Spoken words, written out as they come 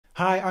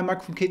Hi, I'm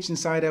Michael from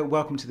Kitchinsider.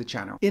 Welcome to the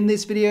channel. In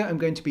this video, I'm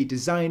going to be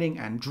designing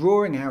and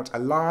drawing out a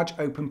large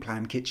open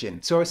plan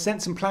kitchen. So I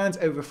sent some plans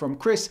over from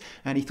Chris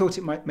and he thought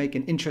it might make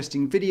an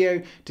interesting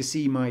video to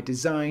see my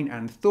design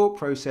and thought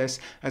process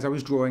as I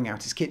was drawing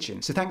out his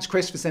kitchen. So thanks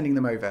Chris for sending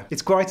them over.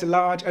 It's quite a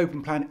large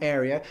open plan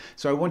area,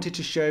 so I wanted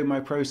to show my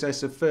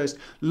process of first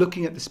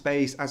looking at the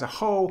space as a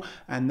whole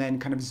and then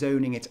kind of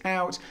zoning it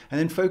out and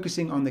then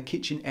focusing on the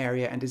kitchen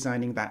area and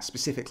designing that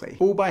specifically.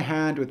 All by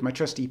hand with my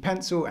trusty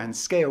pencil and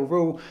scale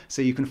rule,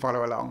 so you can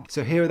follow along.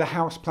 So here are the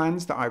house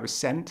plans that I was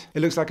sent.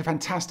 It looks like a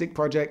fantastic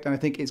project and I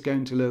think it's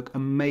going to look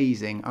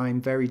amazing. I'm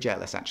very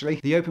jealous actually.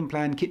 The open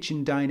plan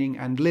kitchen, dining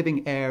and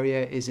living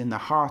area is in the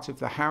heart of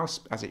the house,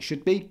 as it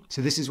should be.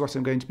 So this is what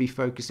I'm going to be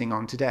focusing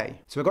on today.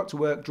 So I got to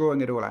work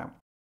drawing it all out.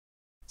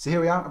 So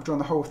here we are, I've drawn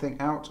the whole thing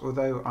out,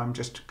 although I'm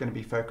just going to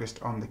be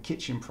focused on the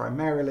kitchen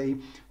primarily.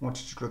 I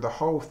wanted to draw the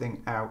whole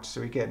thing out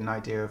so we get an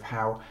idea of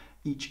how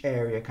each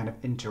area kind of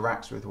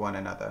interacts with one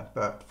another.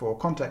 But for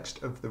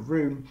context of the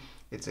room,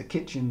 it's a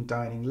kitchen,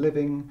 dining,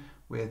 living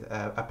with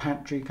a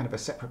pantry, kind of a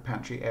separate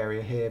pantry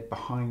area here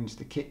behind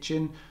the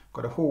kitchen.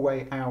 Got a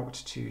hallway out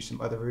to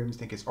some other rooms, I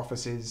think it's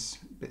offices,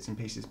 bits and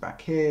pieces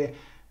back here.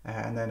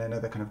 And then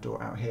another kind of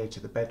door out here to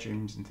the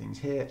bedrooms and things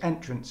here.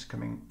 Entrance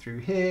coming through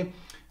here. And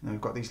then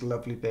we've got these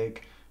lovely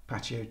big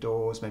patio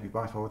doors, maybe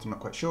bifolds, I'm not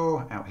quite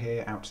sure, out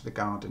here, out to the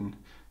garden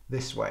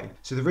this way.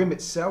 So the room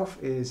itself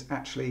is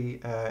actually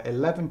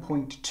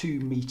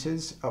 11.2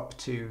 meters up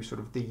to sort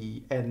of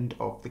the end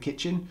of the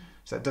kitchen.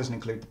 So that doesn't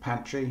include the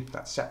pantry,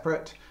 that's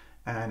separate.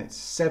 And it's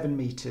 7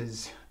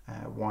 meters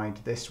wide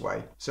this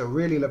way. So a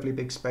really lovely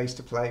big space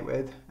to play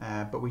with,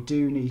 but we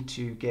do need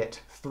to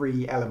get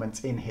 3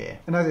 elements in here.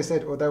 And as I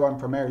said, although I'm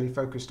primarily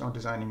focused on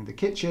designing the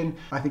kitchen,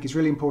 I think it's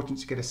really important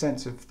to get a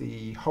sense of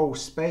the whole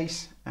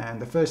space.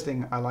 And the first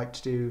thing I like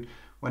to do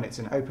when it's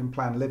an open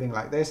plan living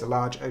like this, a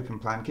large open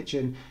plan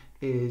kitchen,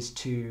 is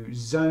to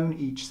zone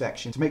each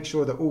section to make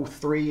sure that all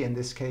 3 in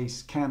this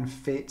case can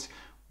fit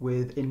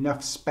with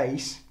enough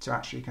space to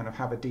actually kind of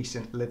have a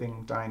decent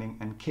living, dining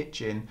and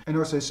kitchen. And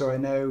also so I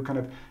know kind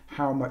of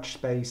how much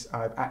space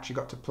I've actually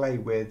got to play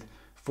with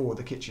for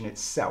the kitchen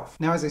itself.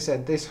 Now, as I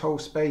said, this whole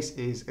space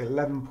is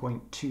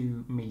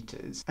 11.2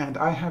 meters. And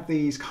I have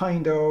these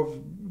kind of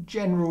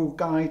general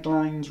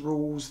guidelines,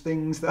 rules,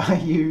 things that I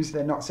use.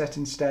 They're not set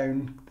in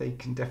stone. They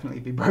can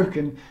definitely be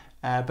broken.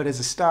 But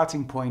as a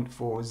starting point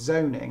for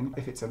zoning,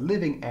 if it's a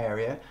living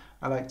area,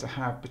 I like to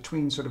have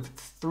between sort of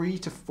 3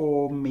 to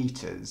 4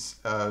 meters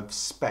of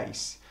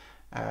space.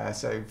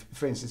 So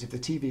for instance, if the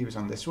TV was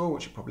on this wall,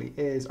 which it probably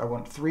is, I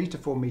want 3 to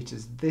 4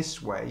 meters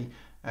this way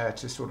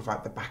to sort of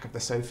like the back of the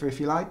sofa, if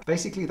you like.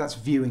 Basically, that's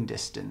viewing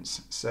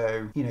distance.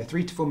 So,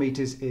 3 to 4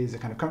 meters is a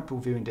kind of comfortable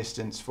viewing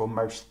distance for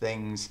most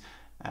things.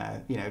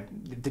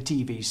 The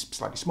TV's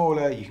slightly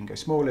smaller, you can go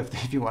smaller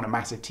if you want a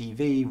massive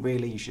TV,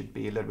 really you should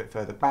be a little bit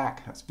further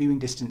back, that's viewing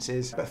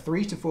distances. But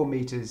 3 to 4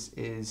 meters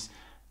is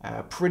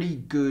a pretty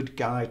good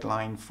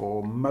guideline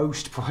for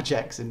most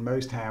projects in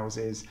most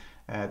houses.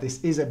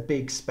 This is a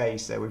big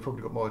space, so we've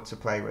probably got more to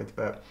play with,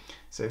 but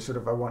so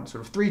I want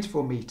sort of 3 to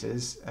 4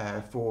 meters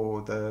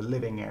for the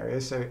living area.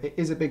 So it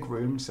is a big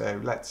room, so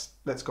let's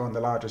go on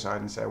the larger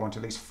side and say I want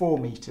at least 4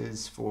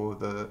 meters for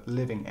the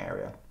living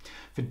area.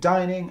 For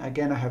dining,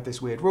 again, I have this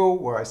weird rule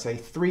where I say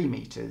 3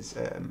 meters,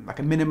 like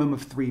a minimum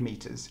of 3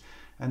 meters.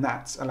 And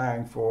that's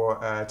allowing for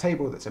a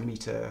table that's 1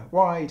 meter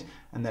wide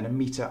and then 1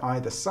 meter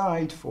either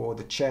side for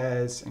the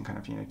chairs and kind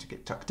of, to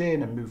get tucked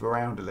in and move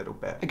around a little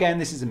bit. Again,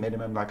 this is a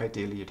minimum, like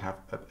ideally you'd have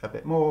a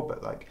bit more,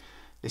 but like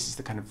this is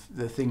the kind of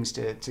the things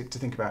to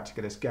think about to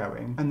get us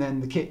going. And then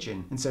the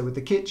kitchen. And so with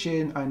the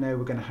kitchen, I know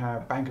we're going to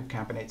have a bank of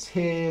cabinets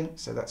here.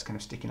 So that's kind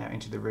of sticking out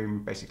into the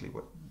room, basically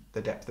what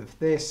the depth of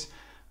this.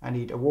 I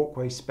need a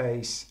walkway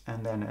space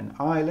and then an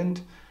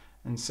island.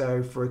 And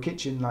so for a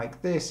kitchen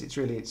like this, it's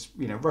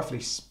roughly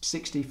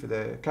 60 for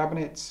the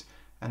cabinets.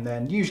 And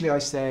then usually I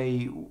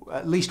say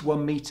at least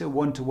 1 meter,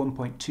 1 to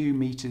 1.2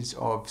 meters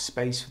of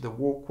space for the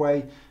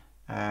walkway.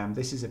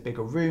 This is a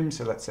bigger room,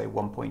 so let's say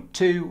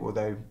 1.2,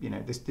 although,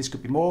 this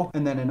could be more.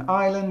 And then an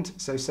island,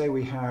 so say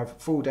we have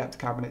full depth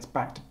cabinets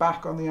back to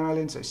back on the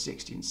island, so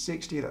 60 and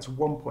 60, that's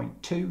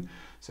 1.2,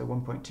 so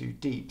 1.2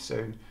 deep.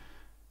 So,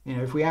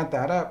 if we add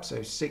that up,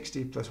 so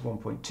 60 plus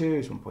 1.2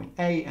 is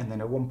 1.8, and then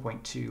a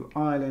 1.2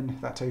 island,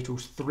 that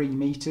totals 3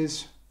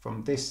 meters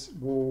from this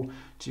wall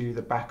to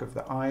the back of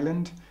the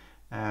island.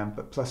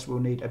 But plus we'll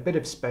need a bit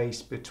of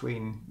space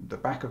between the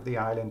back of the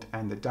island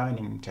and the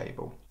dining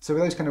table. So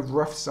with those kind of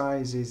rough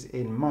sizes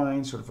in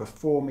mind, sort of a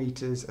 4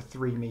 meters, a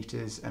 3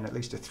 meters, and at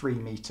least a 3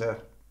 meter,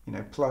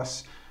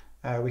 plus,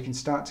 we can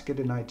start to get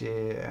an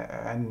idea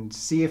and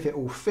see if it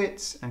all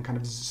fits and kind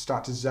of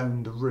start to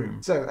zone the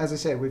room. So as I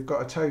said, we've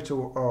got a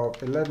total of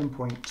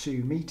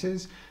 11.2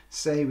 meters.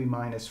 Say we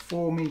minus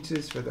 4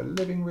 meters for the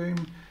living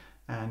room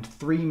and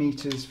 3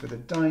 meters for the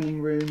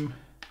dining room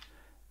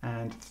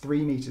and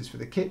 3 meters for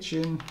the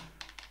kitchen.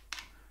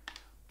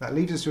 That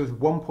leaves us with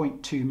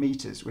 1.2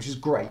 meters, which is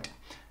great.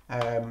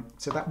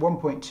 So that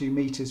 1.2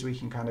 meters we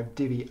can kind of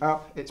divvy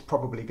up. It's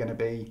probably going to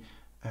be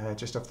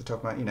just off the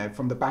top of my,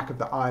 from the back of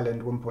the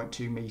island,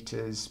 1.2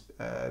 meters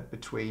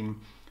between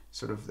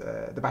sort of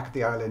the back of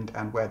the island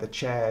and where the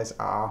chairs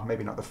are,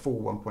 maybe not the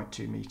full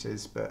 1.2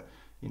 meters, but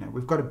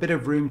we've got a bit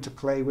of room to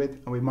play with,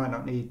 and we might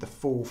not need the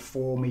full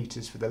 4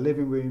 meters for the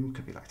living room.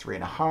 Could be like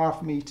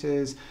 3.5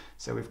 meters.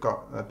 So we've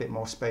got a bit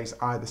more space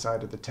either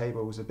side of the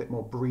tables, a bit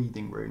more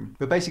breathing room.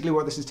 But basically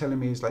what this is telling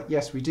me is like,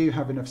 yes, we do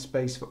have enough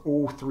space for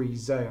all 3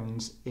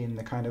 zones in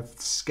the kind of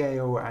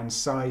scale and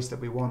size that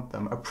we want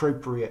them,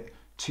 appropriate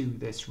to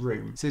this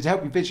room. So to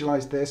help you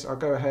visualize this, I'll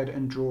go ahead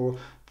and draw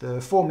the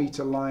 4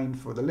 meter line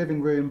for the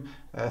living room,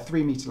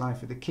 3 meter line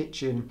for the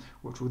kitchen,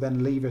 which will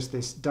then leave us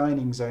this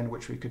dining zone,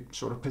 which we could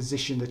sort of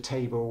position the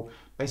table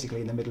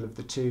basically in the middle of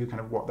the two, kind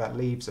of what that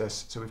leaves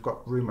us. So we've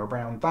got room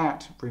around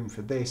that, room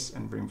for this,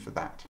 and room for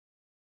that.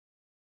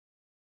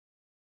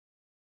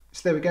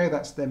 So there we go,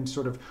 that's them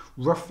sort of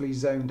roughly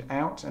zoned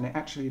out, and it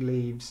actually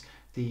leaves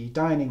the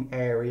dining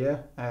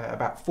area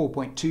about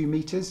 4.2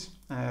 meters,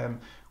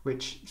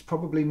 which is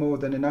probably more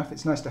than enough.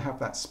 It's nice to have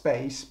that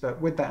space,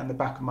 but with that in the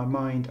back of my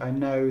mind, I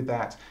know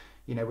that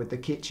with the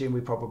kitchen, we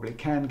probably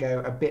can go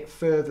a bit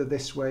further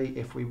this way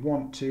if we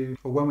want to,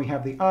 or when we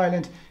have the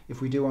island,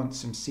 if we do want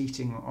some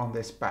seating on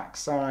this back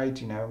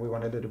side, we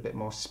want a little bit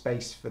more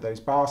space for those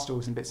bar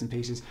stools and bits and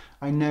pieces.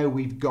 I know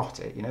we've got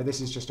it.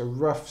 This is just a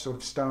rough sort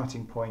of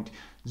starting point,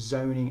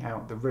 zoning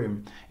out the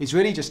room. It's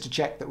really just to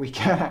check that we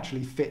can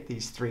actually fit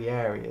these 3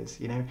 areas.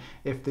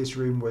 If this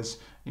room was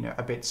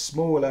a bit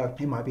smaller,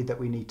 it might be that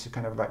we need to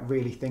kind of like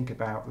really think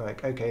about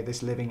like, okay,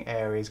 this living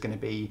area is going to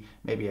be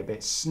maybe a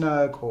bit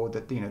snug, or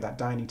that that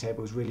dining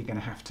table is really going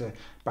to have to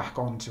back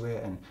onto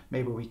it, and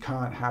maybe we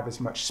can't have as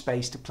much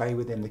space to play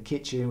with in the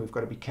kitchen. We've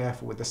got to be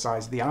careful with the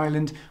size of the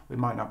island. We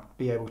might not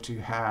be able to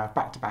have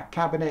back-to-back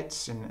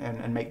cabinets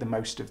and make the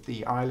most of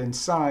the island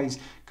size.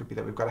 Could be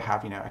that we've got to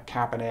have a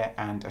cabinet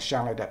and a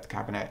shallow depth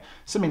cabinet,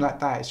 something like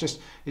that. It's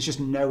just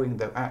knowing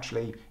that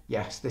actually,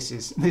 yes, this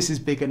is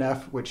big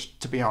enough, which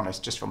to be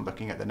honest, just from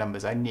looking at the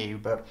numbers I knew,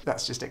 but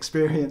that's just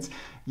experience.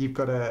 You've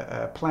got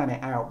to plan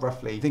it out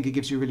roughly. I think it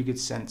gives you a really good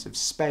sense of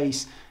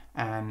space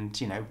and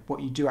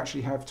what you do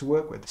actually have to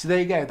work with. So there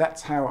you go,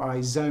 that's how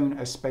I zone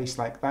a space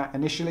like that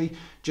initially,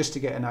 just to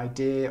get an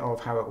idea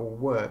of how it all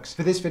works.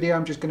 For this video,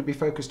 I'm just going to be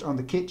focused on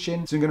the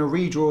kitchen, so I'm going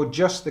to redraw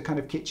just the kind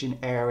of kitchen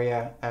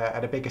area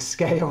at a bigger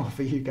scale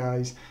for you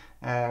guys,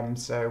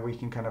 so we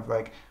can kind of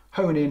like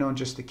hone in on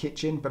just the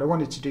kitchen. But I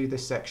wanted to do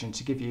this section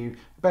to give you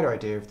a better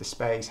idea of the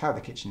space, how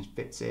the kitchen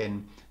fits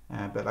in,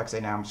 but like I say,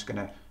 now I'm just going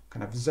to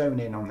kind of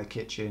zone in on the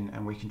kitchen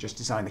and we can just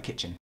design the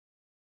kitchen.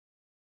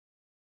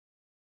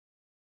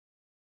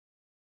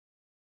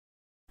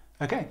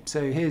 Okay,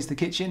 so here's the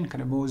kitchen,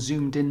 kind of more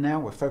zoomed in now.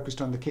 We're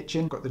focused on the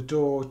kitchen. Got the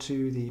door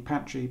to the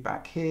pantry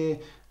back here.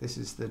 This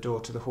is the door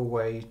to the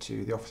hallway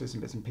to the offices and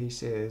bits and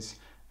pieces.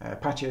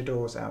 Patio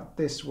doors out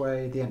this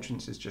way. The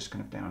entrance is just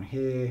kind of down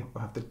here.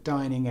 We'll have the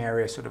dining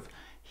area sort of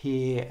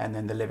here, and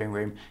then the living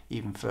room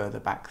even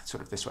further back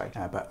sort of this way.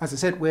 But as I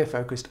said, we're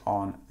focused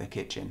on the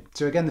kitchen.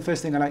 So again, the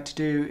first thing I like to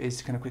do is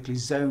to kind of quickly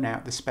zone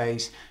out the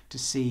space to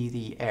see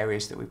the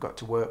areas that we've got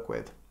to work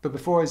with. But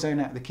before I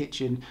zone out the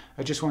kitchen,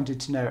 I just wanted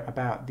to know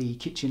about the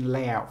kitchen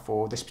layout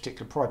for this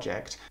particular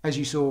project. As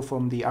you saw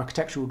from the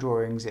architectural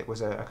drawings, it was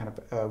a kind of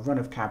a run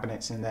of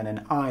cabinets and then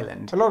an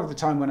island. A lot of the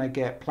time when I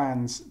get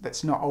plans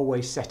that's not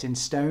always set in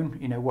stone,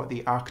 what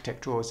the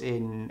architect draws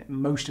in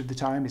most of the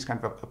time is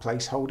kind of a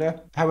placeholder.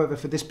 However,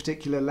 for this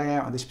particular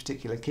layout and this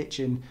particular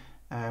kitchen,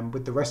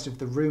 with the rest of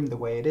the room the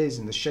way it is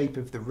and the shape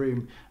of the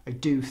room, I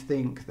do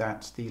think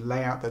that the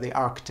layout that the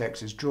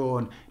architect has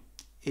drawn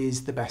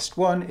is the best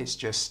one. It's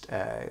just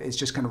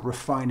kind of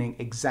refining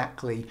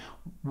exactly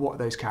what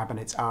those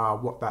cabinets are,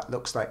 what that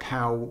looks like,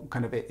 how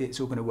kind of it's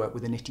all going to work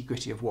with the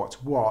nitty-gritty of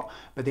what's what.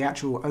 But the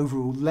actual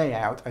overall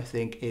layout, I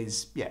think,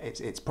 is, yeah,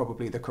 it's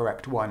probably the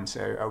correct one.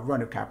 So a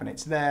run of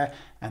cabinets there,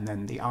 and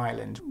then the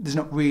island. There's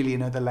not really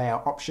another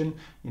layout option.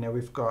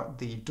 We've got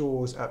the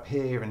doors up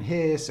here and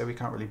here, so we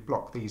can't really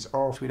block these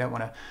off. We don't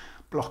want to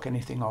block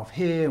anything off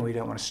here. We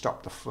don't want to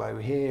stop the flow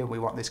here. We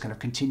want this kind of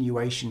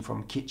continuation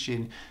from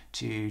kitchen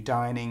to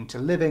dining to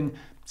living.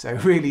 So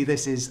really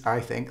this is, I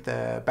think,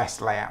 the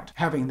best layout.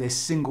 Having this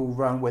single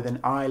run with an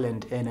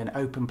island in an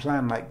open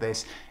plan like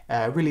this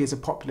really is a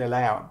popular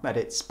layout, but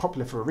it's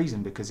popular for a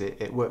reason, because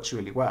it works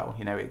really well.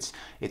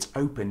 It's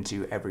open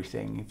to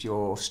everything. If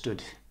you're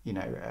stood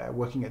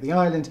working at the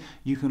island,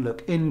 you can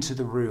look into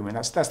the room, and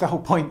that's the whole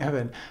point of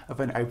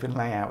an open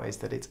layout, is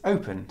that it's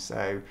open.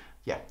 So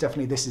yeah,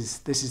 definitely this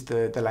is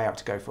the layout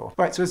to go for.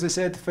 Right, so as I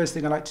said, the first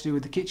thing I like to do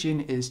with the kitchen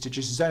is to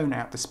just zone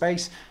out the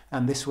space,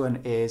 and this one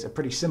is a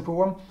pretty simple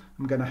one.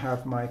 I'm going to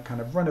have my kind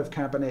of run of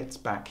cabinets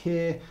back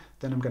here,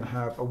 then I'm going to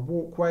have a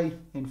walkway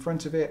in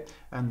front of it,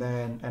 and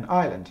then an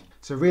island.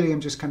 So really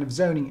I'm just kind of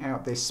zoning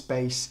out this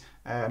space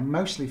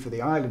mostly for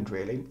the island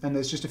really. And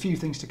there's just a few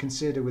things to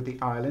consider with the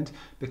island,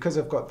 because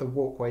I've got the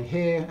walkway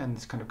here and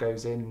this kind of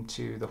goes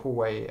into the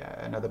hallway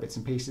and other bits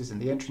and pieces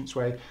and the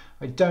entranceway.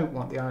 I don't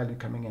want the island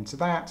coming into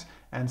that.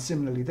 And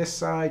similarly this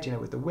side, you know,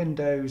 with the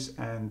windows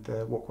and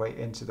the walkway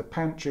into the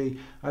pantry,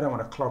 I don't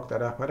want to clog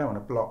that up, I don't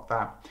want to block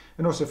that.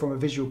 And also from a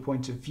visual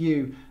point of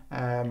view,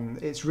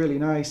 it's really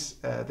nice.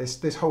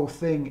 This whole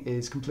thing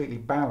is completely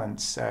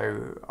balanced,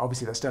 so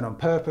obviously that's done on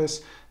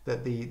purpose,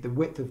 that the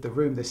width of the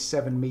room, this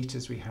 7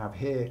 meters we have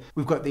here,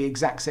 we've got the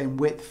exact same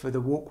width for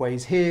the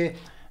walkways here,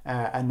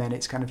 and then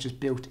it's kind of just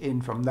built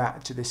in from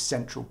that to this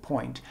central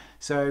point.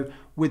 So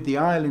with the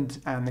island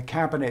and the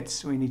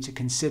cabinets, we need to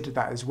consider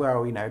that as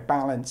well. You know,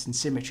 balance and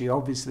symmetry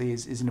obviously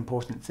is an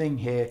important thing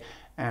here.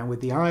 And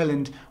with the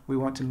island, we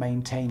want to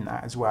maintain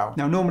that as well.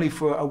 Now, normally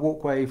for a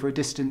walkway, for a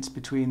distance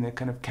between the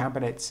kind of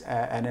cabinets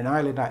and an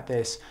island like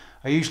this,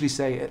 I usually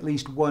say at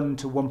least 1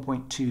 to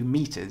 1.2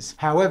 meters.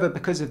 However,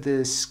 because of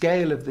the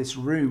scale of this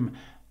room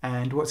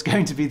and what's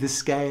going to be the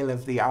scale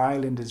of the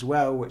island as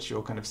well, which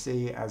you'll kind of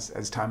see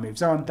as time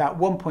moves on, that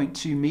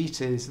 1.2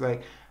 meters,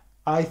 like,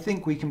 I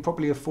think we can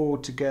probably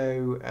afford to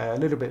go a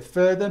little bit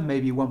further,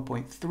 maybe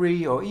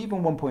 1.3 or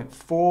even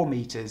 1.4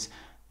 meters.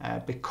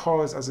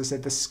 Because, as I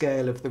said, the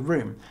scale of the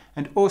room,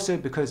 and also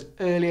because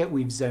earlier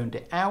we've zoned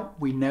it out.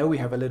 We know we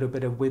have a little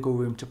bit of wiggle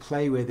room to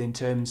play with in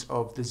terms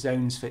of the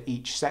zones for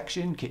each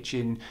section: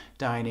 kitchen,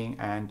 dining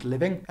and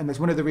living. And that's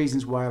one of the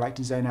reasons why I like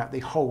to zone out the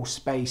whole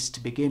space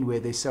to begin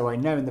with, is so I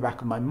know in the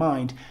back of my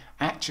mind,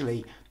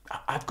 actually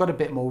I've got a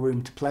bit more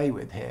room to play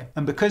with here.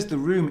 And because the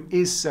room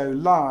is so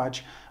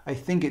large, I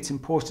think it's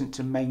important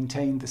to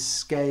maintain the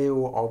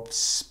scale of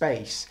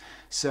space.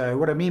 So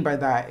what I mean by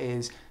that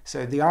is,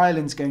 so the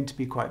island's going to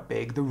be quite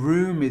big, the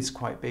room is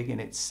quite big in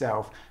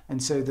itself,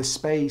 and so the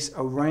space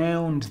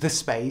around the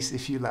space,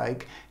 if you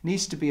like,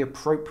 needs to be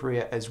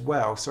appropriate as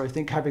well. So I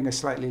think having a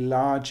slightly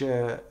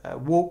larger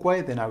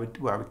walkway than I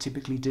would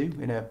typically do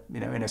in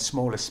a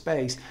smaller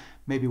space,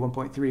 maybe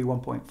 1.3,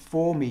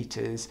 1.4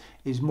 meters,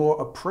 is more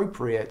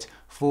appropriate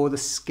for the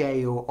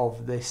scale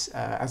of this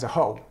as a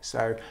whole.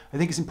 So I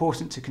think it's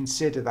important to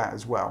consider that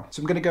as well.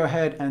 So I'm going to go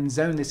ahead and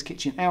zone this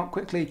kitchen out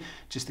quickly,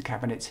 just the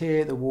cabinets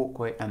here, the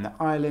walkway and the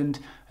island.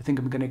 I think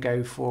I'm going to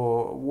go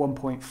for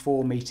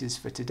 1.4 meters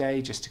for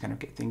today, just to kind of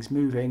get things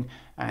moving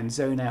and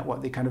zone out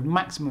what the kind of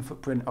maximum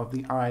footprint of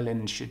the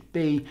island should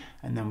be,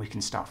 and then we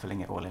can start filling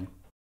it all in.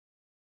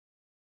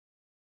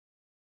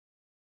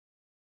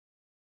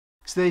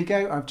 So there you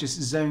go, I've just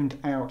zoned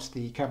out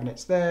the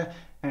cabinets there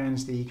and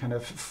the kind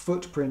of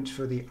footprint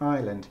for the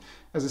island.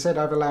 As I said,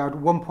 I've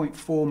allowed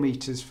 1.4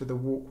 meters for the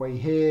walkway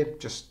here,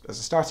 just as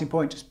a starting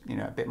point, just, you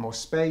know, a bit more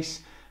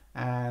space.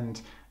 And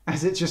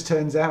as it just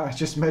turns out, I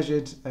just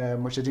measured,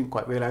 which I didn't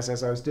quite realize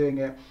as I was doing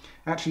it,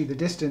 actually the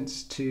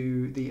distance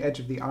to the edge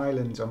of the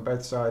island on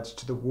both sides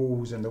to the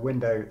walls and the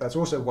window, that's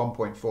also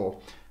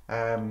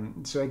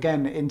 1.4. So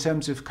again, in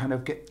terms of kind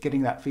of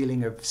getting that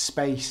feeling of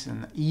space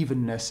and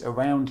evenness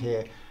around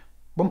here,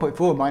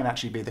 1.4 might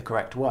actually be the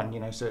correct one, you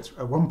know, so it's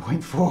a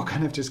 1.4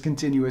 kind of just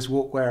continuous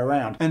walkway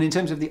around. And in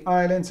terms of the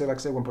island, so like I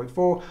said,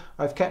 1.4,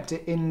 I've kept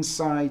it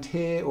inside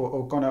here,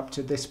 or gone up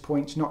to this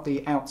point, not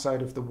the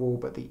outside of the wall,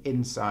 but the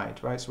inside,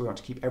 right? So we want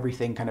to keep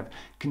everything kind of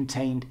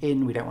contained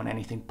in. We don't want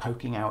anything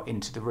poking out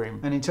into the room.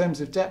 And in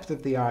terms of depth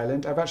of the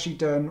island, I've actually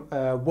done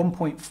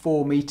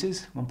 1.4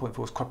 meters.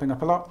 1.4 is cropping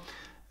up a lot.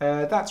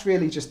 That's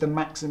really just the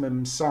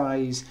maximum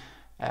size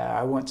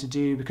I want to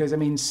do, because I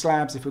mean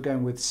slabs, if we're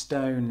going with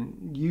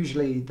stone,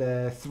 usually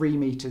they're 3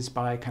 meters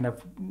by kind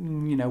of,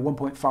 you know,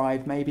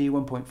 1.5 maybe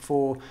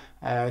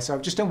 1.4, so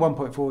I've just done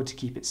 1.4 to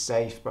keep it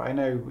safe, but I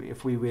know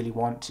if we really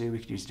want to, we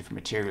could use a different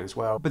material as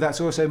well. But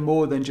that's also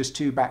more than just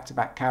 2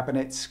 back-to-back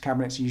cabinets.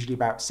 Cabinets are usually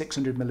about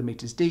 600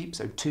 millimeters deep,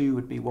 so 2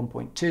 would be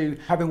 1.2.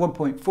 Having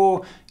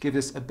 1.4 gives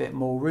us a bit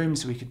more room,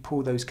 so we could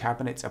pull those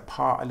cabinets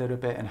apart a little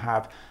bit and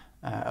have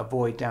a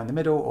void down the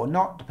middle or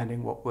not,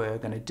 depending what we're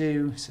going to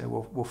do. So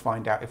we'll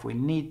find out if we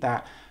need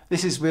that.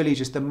 This is really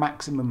just the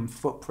maximum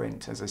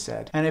footprint, as I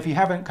said. And if you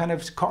haven't kind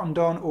of cottoned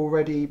on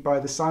already by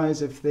the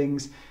size of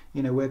things,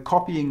 you know, we're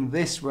copying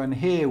this one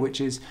here,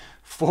 which is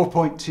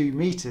 4.2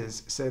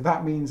 meters. So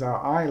that means our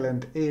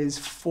island is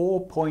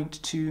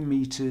 4.2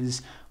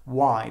 meters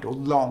wide, or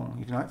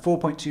long, you know,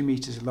 4.2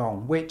 meters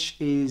long, which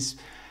is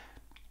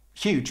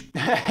huge.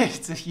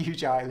 It's a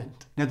huge island.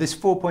 Now this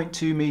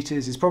 4.2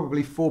 meters is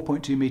probably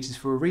 4.2 meters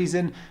for a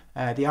reason.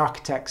 The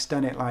architect's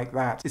done it like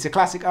that. It's a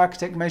classic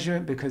architect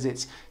measurement because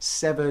it's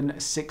 7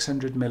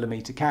 600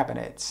 millimeter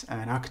cabinets,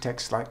 and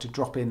architects like to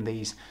drop in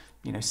these,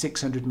 you know,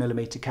 600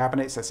 millimeter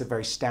cabinets. That's a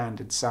very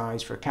standard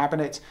size for a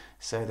cabinet,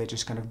 so they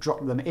just kind of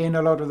drop them in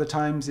a lot of the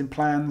times in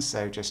plans.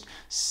 So just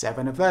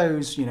 7 of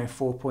those, you know,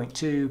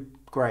 4.2,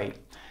 great.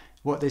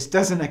 What this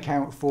doesn't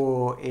account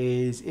for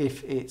is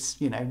if it's,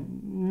 you know,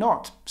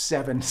 not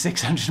 7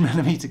 600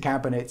 millimeter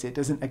cabinets. It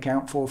doesn't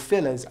account for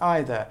fillers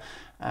either.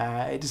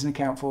 It doesn't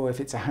account for if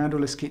it's a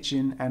handleless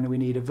kitchen and we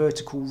need a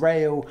vertical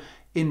rail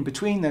in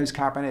between those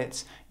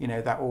cabinets. You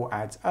know, that all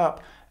adds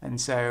up. And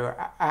so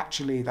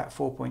actually that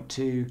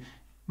 4.2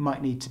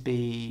 might need to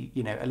be,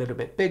 you know, a little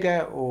bit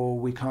bigger, or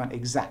we can't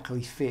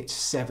exactly fit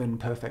 7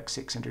 perfect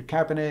 600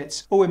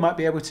 cabinets, or we might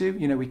be able to,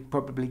 you know, we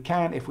probably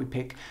can if we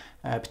pick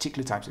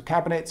particular types of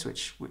cabinets,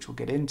 which we'll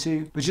get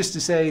into. But just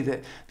to say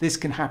that this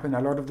can happen a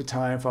lot of the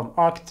time from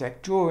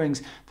architect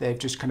drawings. They've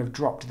just kind of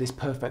dropped this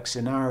perfect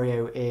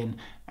scenario in,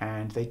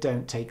 and they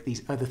don't take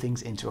these other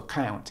things into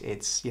account.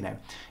 It's, you know,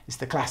 it's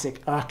the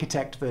classic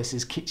architect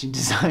versus kitchen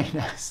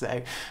designer.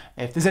 So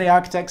if there's any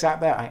architects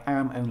out there, I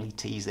am only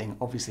teasing.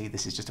 Obviously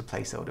this is just a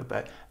placeholder,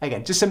 but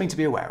again, just something to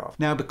be aware of.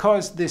 Now,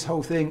 because this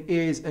whole thing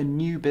is a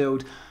new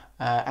build,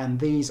 and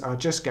these are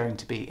just going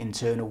to be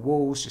internal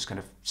walls, just kind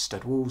of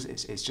stud walls,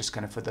 it's just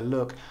kind of for the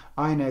look.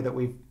 I know that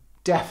we've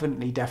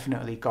definitely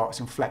got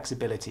some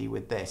flexibility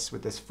with this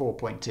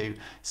 4.2,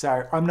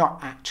 so I'm not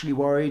actually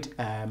worried.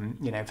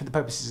 You know, for the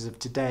purposes of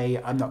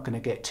today, I'm not going to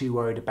get too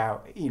worried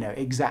about, you know,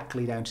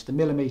 exactly down to the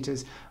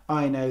millimeters.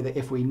 I know that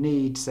if we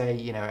need, say,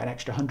 you know, an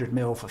extra 100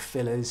 mil for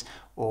fillers,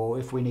 or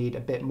if we need a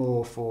bit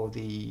more for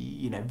the,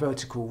 you know,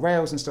 vertical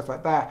rails and stuff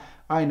like that,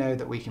 I know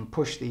that we can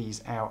push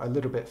these out a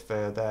little bit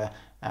further.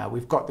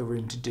 We've got the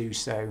room to do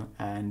so,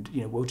 and,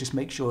 you know, we'll just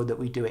make sure that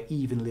we do it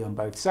evenly on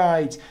both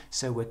sides,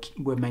 so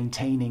we're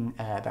maintaining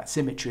that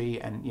symmetry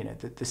and, you know,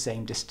 the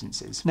same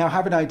distances. Now, I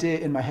have an idea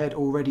in my head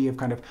already of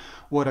kind of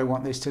what I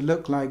want this to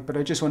look like, but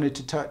I just wanted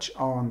to touch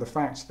on the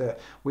fact that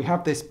we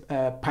have this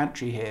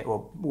pantry here,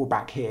 or wall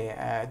back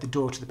here, the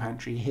door to the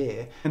pantry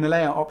here, and the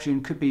layout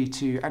option could be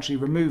to actually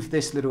remove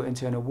this little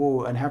internal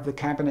wall and have the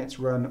cabinets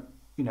run,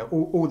 you know,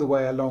 all the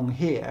way along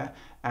here.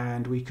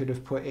 And we could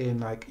have put in,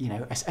 like, you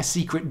know, a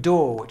secret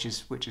door, which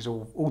is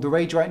all the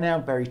rage right now,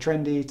 very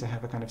trendy, to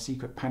have a kind of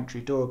secret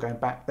pantry door going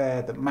back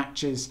there that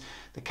matches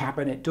the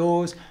cabinet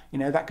doors. You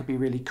know, that could be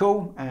really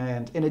cool.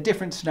 And in a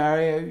different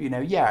scenario, you know,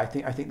 yeah, I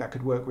think that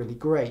could work really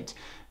great.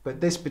 But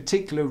this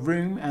particular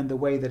room and the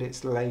way that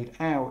it's laid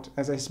out,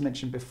 as I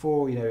mentioned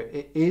before, you know,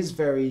 it is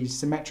very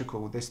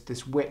symmetrical,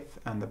 this width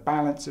and the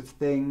balance of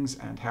things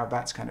and how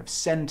that's kind of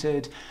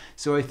centered.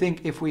 So I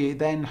think if we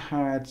then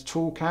had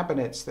tall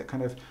cabinets that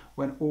kind of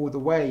went all the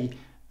way,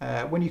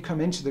 when you come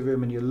into the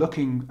room and you're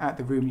looking at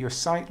the room, your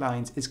sight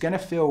lines, it's going to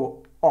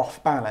feel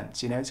off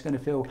balance, you know, it's going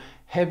to feel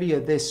heavier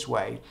this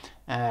way.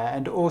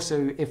 And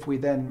also if we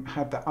then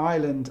had the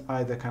island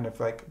either kind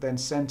of like then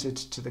centered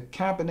to the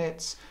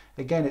cabinets,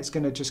 again, it's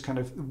going to just kind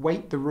of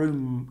weight the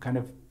room kind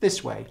of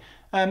this way.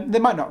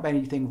 There might not be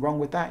anything wrong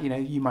with that, you know,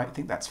 you might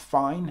think that's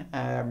fine,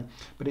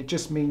 but it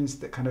just means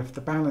that kind of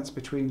the balance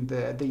between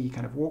the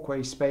kind of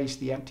walkway space,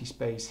 the empty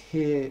space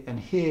here and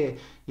here,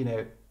 you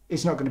know,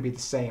 it's not going to be the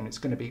same, it's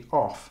going to be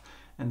off.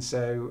 And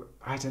so,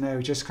 I don't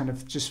know, just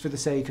for the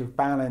sake of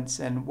balance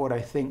and what I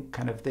think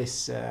kind of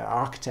this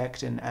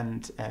architect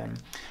and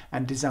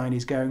design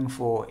is going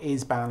for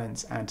is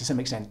balance and, to some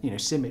extent, you know,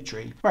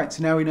 symmetry. Right,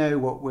 so now we know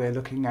what we're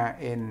looking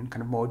at in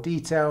kind of more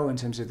detail in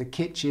terms of the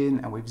kitchen,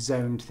 and we've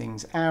zoned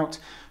things out.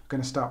 We're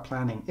going to start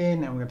planning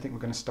in, and we're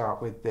going to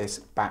start with this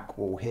back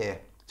wall here.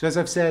 So as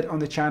I've said on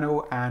the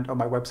channel and on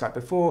my website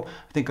before,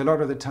 I think a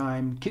lot of the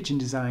time kitchen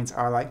designs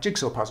are like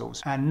jigsaw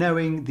puzzles, and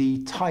knowing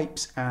the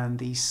types and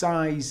the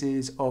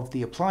sizes of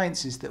the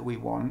appliances that we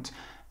want,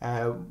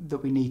 that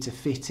we need to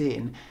fit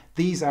in,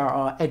 these are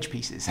our edge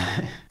pieces.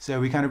 So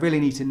we kind of really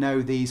need to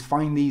know these,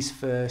 find these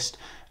first,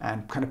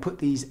 and kind of put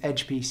these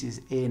edge pieces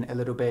in a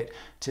little bit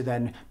to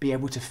then be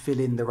able to fill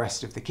in the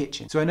rest of the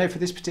kitchen. So I know for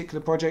this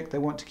particular project, they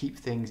want to keep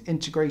things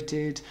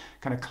integrated,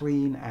 kind of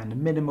clean and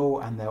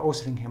minimal, and they're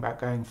also thinking about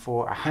going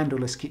for a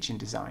handleless kitchen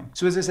design.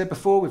 So as I said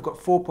before, we've got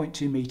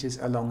 4.2 meters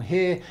along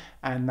here,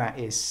 and that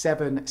is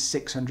 7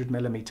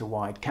 600mm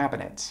wide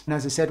cabinets. And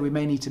as I said, we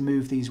may need to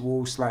move these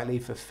walls slightly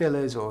for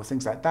fillers or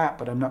things like that,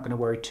 but I'm not going to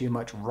worry too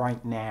much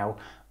right now.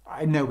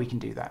 I know we can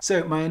do that.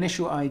 So my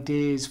initial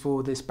ideas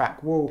for this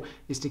back wall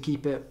is to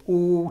keep it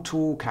all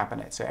tall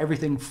cabinets, so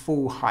everything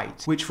full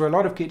height, which for a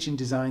lot of kitchen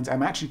designs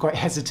I'm actually quite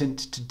hesitant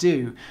to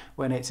do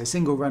when it's a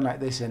single run like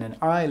this in an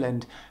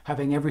island,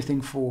 having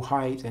everything full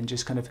height and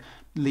just kind of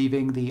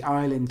leaving the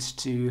island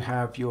to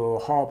have your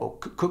hob or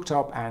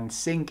cooktop and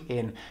sink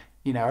in.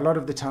 You know, a lot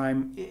of the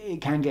time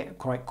it can get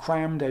quite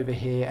crammed over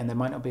here and there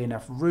might not be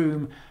enough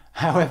room.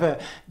 However,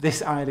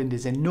 this island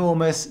is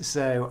enormous,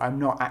 so I'm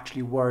not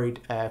actually worried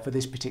for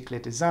this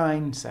particular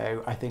design.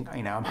 So I think,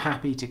 you know, I'm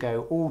happy to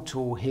go all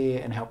tall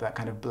here and help that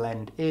kind of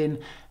blend in,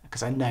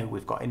 because I know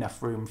we've got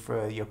enough room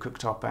for your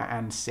cooktop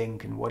and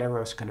sink and whatever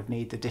else kind of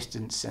need the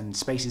distance and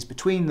spaces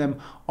between them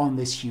on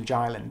this huge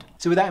island.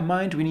 So with that in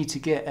mind, we need to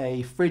get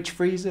a fridge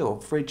freezer,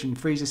 or fridge and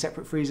freezer,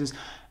 separate freezers,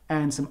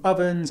 and some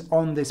ovens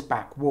on this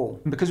back wall.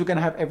 And because we're going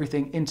to have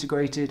everything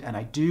integrated and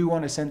I do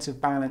want a sense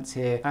of balance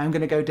here, I'm going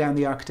to go down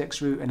the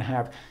architect's route and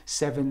have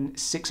 7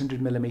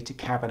 600mm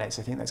cabinets.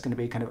 I think that's going to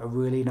be kind of a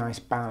really nice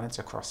balance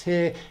across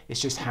here.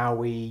 It's just how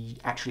we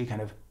actually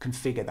kind of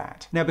configure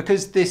that. Now,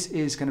 because this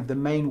is kind of the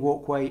main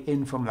walkway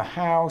in from the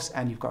house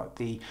and you've got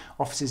the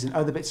offices and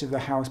other bits of the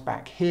house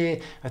back here,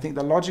 I think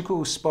the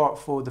logical spot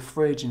for the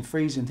fridge and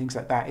freezer and things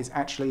like that is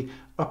actually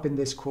up in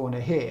this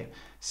corner here.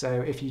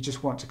 So if you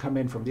just want to come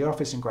in from the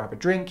office and grab a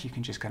drink, you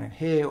can just kind of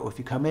here, or if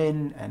you come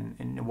in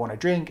and want a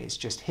drink, it's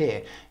just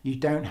here. You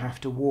don't have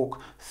to walk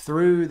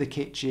through the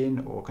kitchen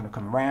or kind of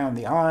come around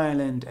the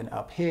island and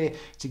up here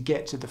to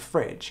get to the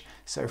fridge.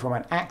 So from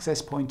an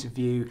access point of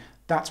view,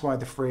 that's why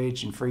the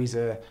fridge and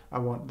freezer, I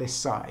want this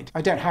side.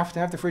 I don't have to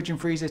have the fridge and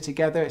freezer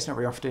together. It's not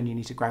very often you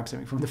need to grab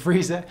something from the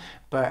freezer,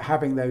 but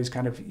having those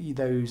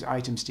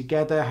items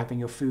together, having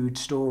your food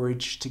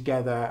storage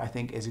together, I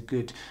think is a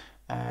good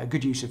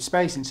use of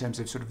space in terms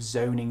of sort of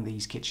zoning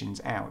these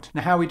kitchens out.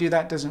 Now, how we do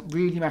that doesn't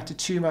really matter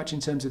too much in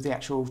terms of the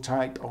actual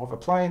type of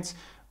appliance.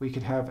 We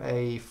could have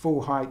a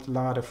full height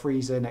larder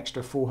freezer next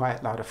to a full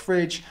height larder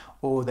fridge,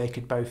 or they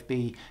could both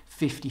be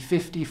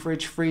 50-50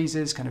 fridge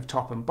freezers, kind of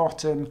top and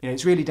bottom.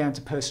 It's really down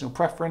to personal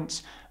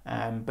preference,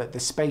 but the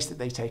space that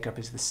they take up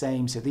is the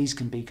same. So these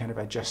can be kind of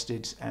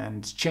adjusted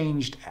and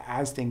changed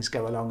as things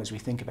go along as we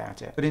think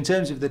about it. But in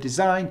terms of the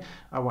design,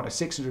 I want a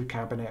 600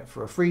 cabinet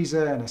for a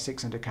freezer and a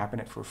 600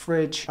 cabinet for a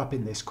fridge up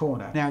in this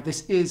corner. Now,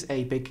 this is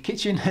a big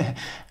kitchen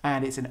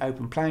and it's an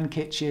open plan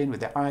kitchen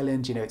with the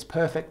island. It's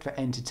perfect for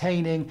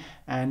entertaining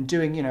and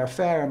doing, a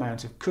fair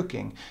amount of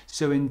cooking.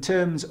 So in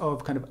terms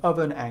of kind of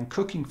oven and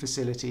cooking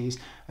facilities,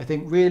 I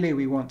think really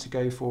we want to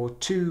go for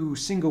two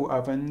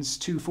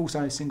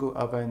full-size single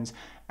ovens,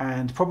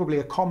 and probably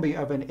a combi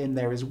oven in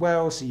there as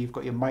well, so you've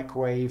got your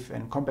microwave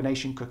and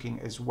combination cooking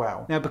as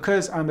well. Now,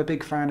 because I'm a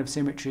big fan of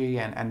symmetry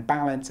and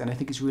balance, and I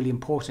think it's really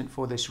important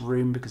for this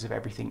room because of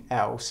everything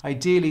else,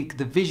 ideally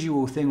the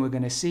visual thing we're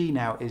going to see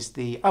now is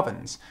the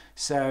ovens.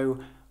 So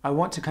I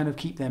want to kind of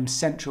keep them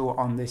central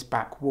on this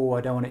back wall.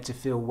 I don't want it to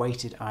feel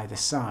weighted either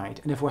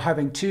side. And if we're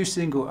having two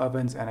single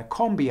ovens and a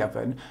combi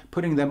oven,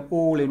 putting them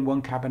all in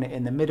one cabinet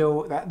in the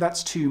middle,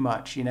 that's too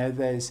much.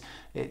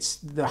 It's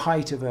the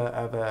height of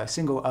a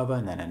single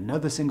oven, then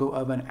another single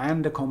oven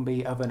and a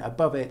combi oven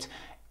above it.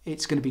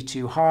 It's going to be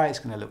too high, it's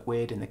going to look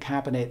weird in the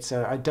cabinet,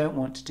 so I don't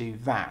want to do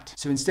that.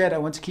 So instead I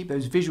want to keep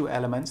those visual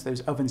elements,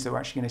 those ovens that we're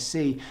actually going to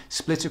see,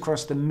 split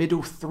across the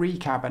middle three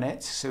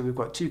cabinets. So we've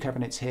got two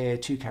cabinets here,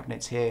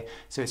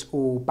 so it's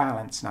all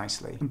balanced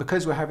nicely. And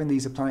because we're having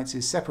these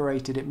appliances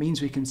separated, it means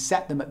we can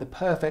set them at the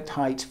perfect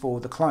height for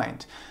the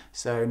client.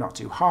 So not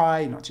too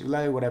high, not too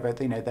low, whatever,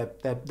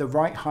 they're the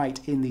right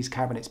height in these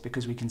cabinets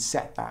because we can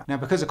set that. Now,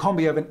 because a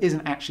combi oven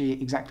isn't actually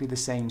exactly the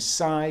same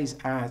size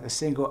as a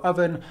single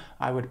oven,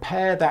 I would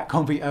pair that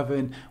combi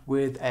oven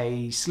with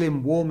a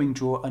slim warming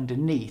drawer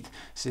underneath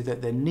so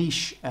that the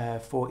niche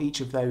for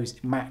each of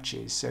those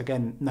matches. So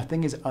again,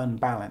 nothing is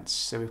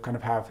unbalanced. So we kind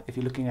of have, if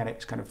you're looking at it,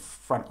 it's kind of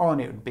front on,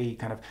 it would be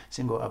kind of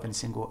single oven,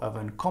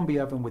 combi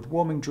oven with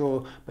warming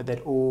drawer, but they'd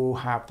all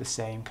have the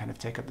same kind of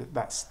take up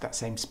that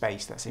same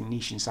space, that same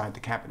niche inside the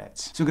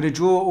cabinets. So I'm going to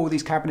draw all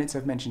these cabinets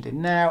I've mentioned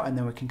in now, and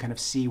then we can kind of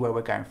see where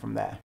we're going from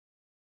there.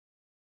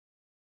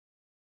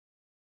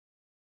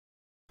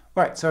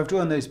 Right, so I've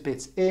drawn those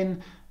bits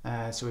in.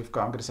 So we've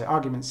got, I'm going to say,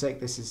 argument's sake,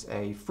 this is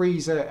a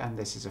freezer and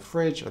this is a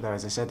fridge, although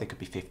as I said, they could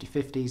be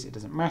 50-50s, it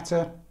doesn't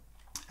matter.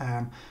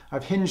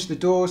 I've hinged the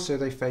doors so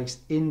they face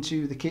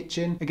into the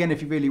kitchen. Again,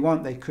 if you really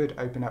want, they could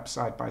open up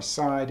side by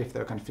side if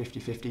they're kind of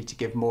 50-50 to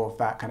give more of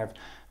that kind of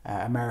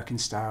American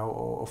style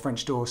or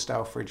French door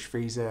style fridge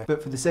freezer.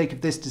 But for the sake of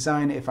this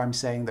design, if I'm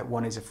saying that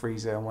one is a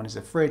freezer and one is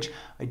a fridge,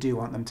 I do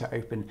want them to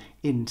open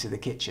into the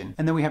kitchen.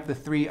 And then we have the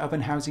three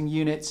oven housing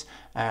units,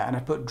 and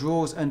I've put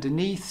drawers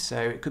underneath,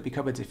 so it could be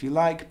cupboards if you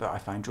like, but I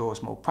find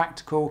drawers more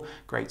practical,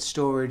 great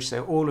storage,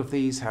 so all of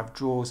these have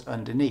drawers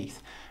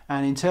underneath.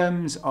 And in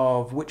terms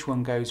of which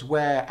one goes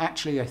where,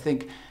 actually I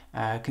think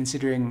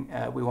considering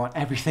we want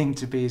everything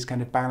to be as kind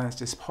of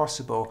balanced as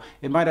possible,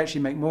 it might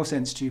actually make more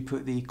sense to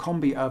put the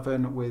combi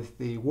oven with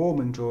the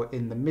warming drawer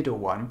in the middle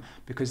one,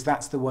 because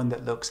that's the one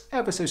that looks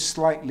ever so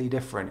slightly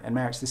different. And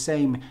now it's the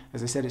same,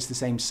 as I said, it's the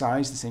same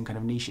size, the same kind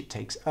of niche it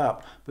takes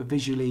up, but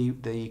visually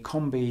the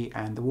combi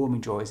and the warming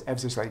drawer is ever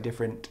so slightly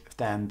different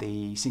than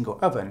the single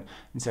oven.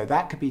 And so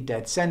that could be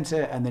dead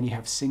center, and then you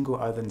have single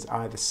ovens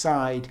either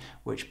side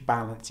which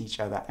balance each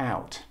other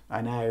out.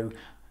 I know,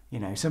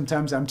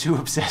 sometimes I'm too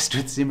obsessed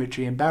with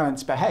symmetry and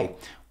balance, but hey,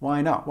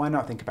 why not? Why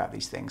not think about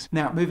these things?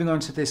 Now, moving on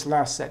to this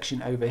last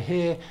section over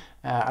here,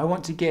 I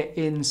want to get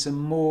in some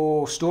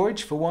more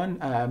storage for one,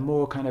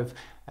 more kind of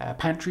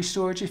pantry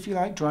storage, if you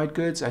like, dried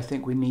goods. I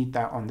think we need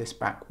that on this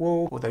back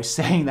wall. Although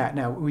saying that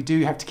now, we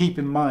do have to keep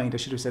in mind, I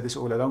should have said this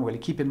all along really,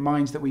 keep in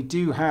mind that we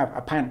do have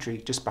a pantry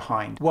just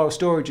behind. While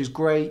storage is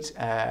great,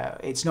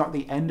 it's not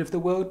the end of the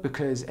world,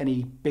 because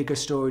any bigger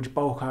storage,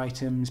 bulk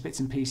items, bits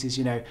and pieces,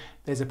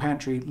 there's a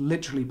pantry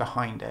literally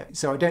behind it.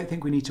 So I don't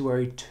think we need to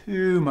worry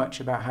too much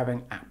about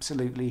having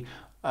absolutely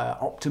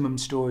optimum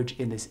storage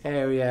in this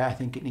area. I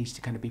think it needs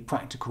to kind of be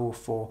practical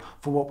for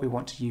what we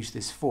want to use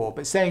this for.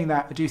 But saying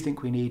that, I do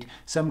think we need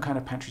some kind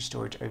of pantry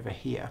storage over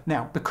here.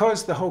 Now,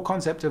 because the whole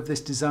concept of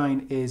this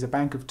design is a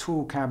bank of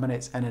tool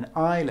cabinets and an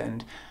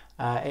island,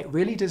 it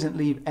really doesn't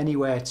leave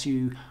anywhere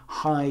to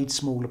hide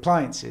small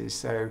appliances.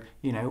 So,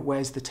 you know,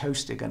 where's the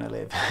toaster going to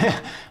live?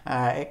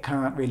 It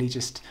can't really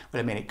just, well,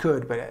 I mean, it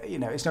could, but, you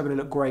know, it's not going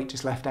to look great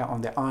just left out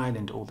on the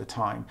island all the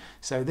time.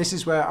 So this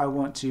is where I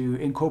want to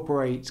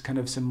incorporate kind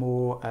of some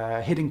more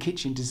hidden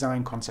kitchen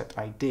design concept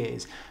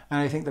ideas. And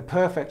I think the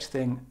perfect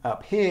thing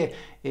up here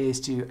is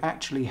to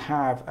actually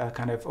have a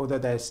kind of, although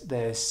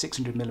there's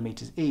 600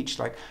 millimeters each,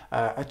 like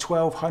a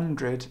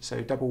 1200,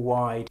 so double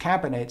wide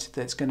cabinet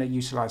that's going to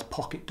utilize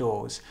pocket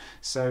doors.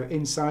 So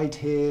inside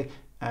here,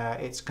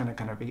 it's going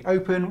to be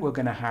open. We're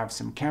going to have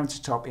some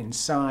countertop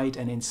inside,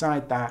 and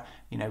inside that,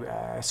 you know,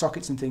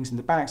 sockets and things in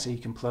the back so you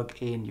can plug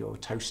in your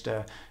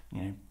toaster,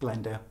 you know,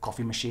 blender,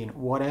 coffee machine,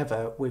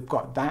 whatever. We've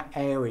got that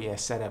area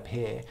set up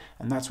here,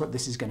 and that's what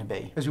this is going to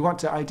be. Because we want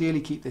to ideally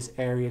keep this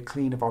area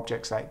clean of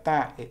objects like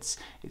that. It's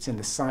in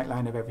the sight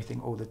line of everything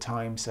all the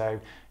time.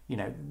 So, you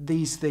know,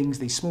 these things,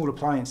 these small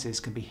appliances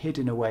can be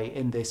hidden away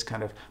in this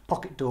kind of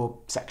pocket door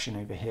section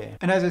over here.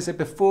 And as I said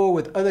before,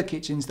 with other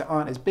kitchens that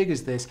aren't as big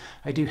as this,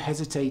 I do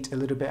hesitate a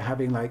little bit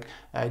having like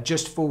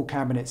just full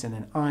cabinets and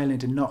an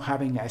island and not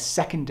having a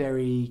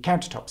secondary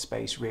countertop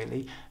space,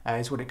 really,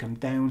 is what it comes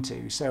down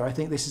to. So I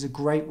think this is a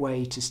great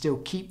way to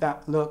still keep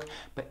that look,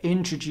 but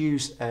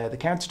introduce the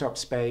countertop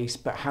space,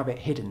 but have it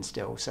hidden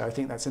still. So I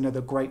think that's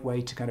another great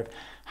way to kind of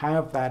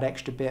have that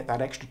extra bit,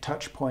 that extra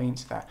touch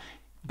point, that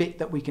bit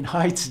that we can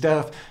hide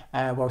stuff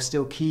while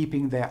still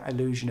keeping that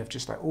illusion of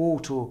just like all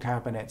tall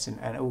cabinets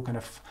and all kind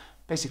of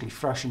basically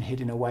flush and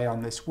hidden away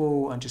on this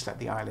wall, and just let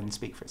the island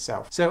speak for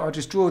itself. So I'll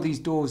just draw these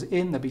doors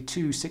in. There'll be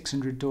two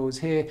 600 doors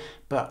here,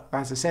 but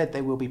as I said,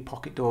 they will be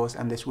pocket doors,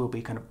 and this will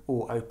be kind of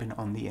all open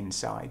on the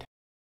inside.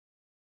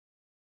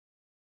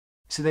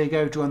 So there you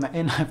go, drawn that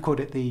in. I've called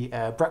it the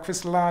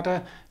breakfast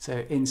larder.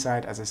 So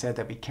inside, as I said,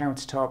 there'll be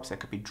countertops, there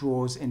could be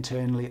drawers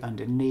internally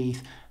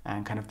underneath,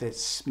 and kind of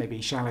this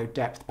maybe shallow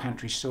depth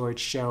pantry storage,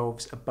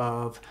 shelves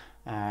above,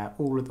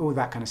 all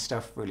that kind of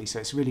stuff really. So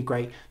it's really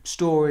great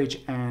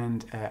storage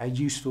and a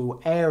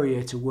useful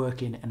area to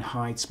work in and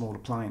hide small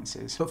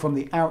appliances. But from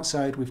the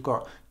outside, we've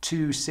got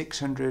two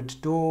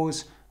 600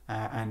 doors,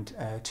 and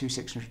two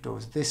 600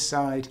 doors this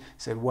side.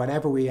 So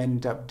whatever we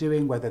end up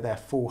doing, whether they're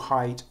full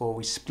height or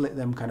we split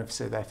them kind of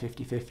so they're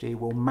 50-50,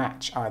 will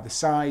match either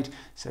side.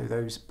 So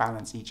those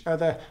balance each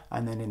other.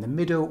 And then in the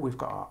middle, we've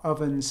got our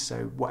ovens.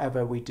 So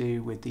whatever we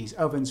do with these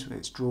ovens, whether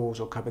it's drawers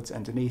or cupboards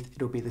underneath,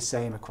 it'll be the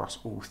same across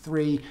all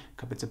three.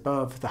 Cupboards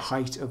above, the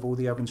height of all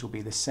the ovens will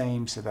be the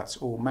same. So that's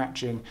all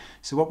matching.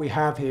 So what we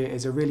have here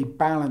is a really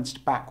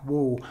balanced back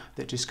wall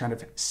that just kind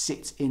of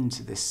sits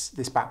into this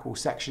back wall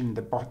section,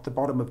 the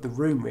bottom of the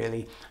room really.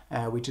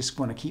 We just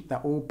want to keep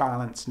that all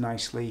balanced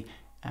nicely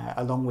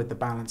along with the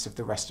balance of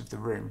the rest of the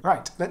room.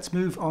 Right, let's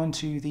move on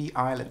to the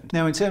island.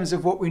 Now in terms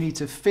of what we need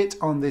to fit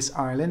on this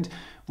island,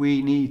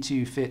 we need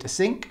to fit a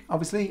sink,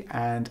 obviously,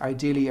 and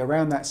ideally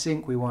around that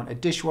sink we want a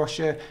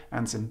dishwasher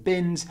and some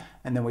bins,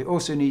 and then we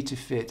also need to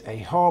fit a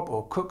hob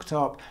or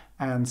cooktop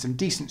and some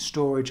decent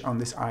storage on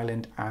this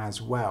island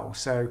as well.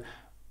 So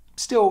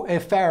still a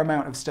fair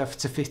amount of stuff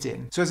to fit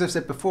in. So as I've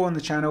said before on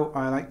the channel,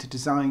 I like to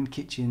design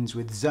kitchens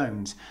with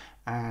zones.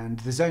 And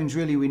the zones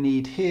really we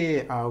need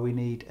here are, we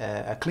need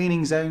a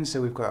cleaning zone,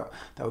 so we've got,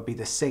 that would be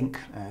the sink,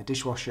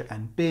 dishwasher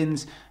and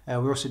bins. We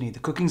also need the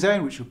cooking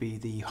zone, which would be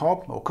the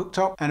hob or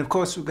cooktop. And of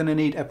course we're going to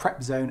need a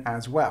prep zone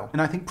as well.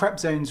 And I think prep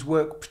zones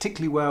work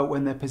particularly well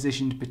when they're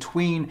positioned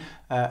between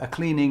a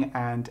cleaning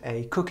and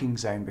a cooking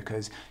zone,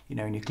 because, you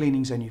know, in your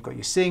cleaning zone you've got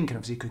your sink, and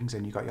obviously cooking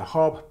zone you've got your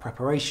hob,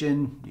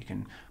 preparation, you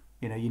can,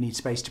 you know, you need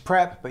space to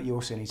prep, but you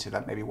also need to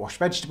like maybe wash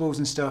vegetables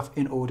and stuff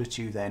in order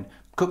to then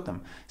cook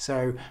them.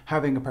 So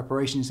having a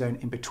preparation zone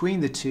in between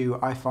the two,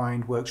 I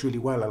find works really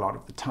well a lot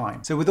of the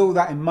time. So with all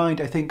that in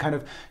mind, I think kind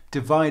of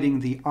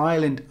dividing the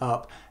island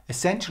up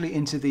essentially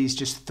into these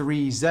just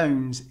three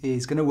zones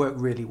is going to work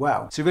really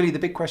well. So really the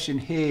big question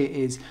here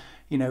is,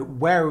 you know,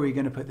 where are we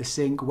going to put the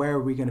sink? Where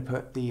are we going to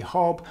put the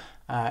hob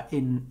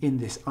in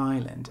this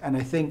island? And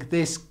I think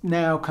this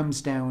now comes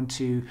down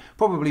to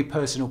probably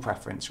personal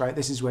preference, right?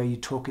 This is where you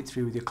talk it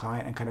through with your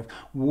client and kind of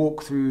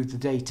walk through the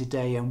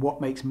day-to-day and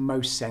what makes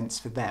most sense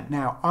for them.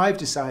 Now, I've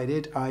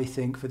decided, I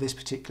think for this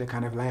particular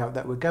kind of layout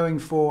that we're going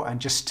for, and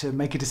just to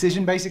make a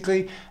decision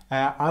basically,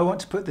 I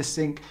want to put the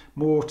sink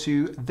more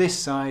to this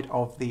side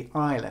of the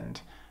island.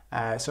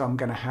 So I'm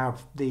going to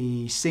have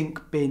the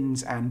sink,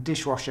 bins and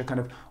dishwasher kind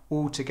of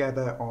all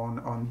together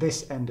on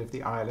this end of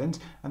the island,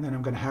 and then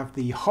I'm going to have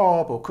the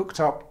hob or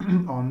cooktop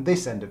on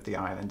this end of the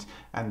island,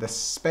 and the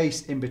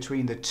space in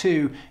between the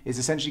two is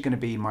essentially going to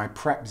be my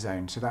prep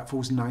zone, so that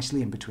falls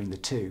nicely in between the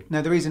two.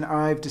 Now the reason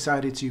I've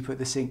decided to put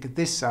the sink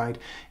this side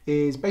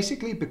is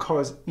basically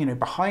because, you know,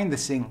 behind the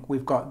sink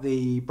we've got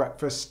the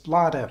breakfast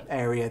larder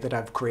area that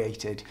I've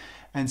created.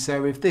 And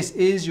so if this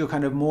is your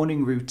kind of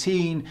morning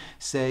routine,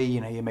 say, you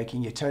know, you're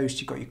making your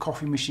toast, you've got your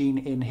coffee machine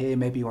in here,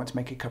 maybe you want to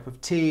make a cup of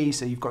tea,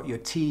 so you've got your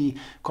tea,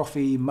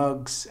 coffee,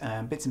 mugs,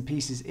 bits and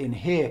pieces in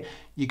here,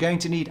 you're going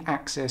to need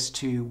access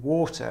to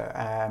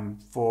water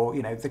for,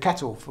 you know, the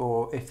kettle,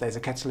 for if there's a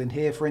kettle in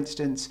here, for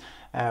instance,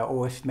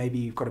 or if maybe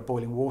you've got a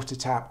boiling water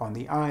tap on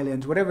the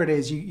island, whatever it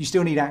is, you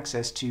still need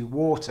access to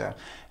water.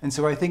 And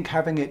so I think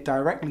having it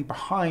directly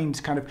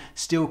behind kind of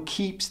still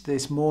keeps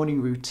this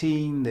morning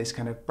routine, this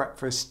kind of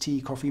breakfast,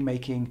 tea, coffee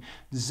making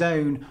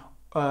zone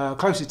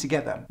closer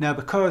together. Now,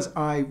 because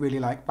I really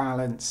like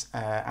balance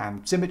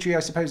and symmetry, I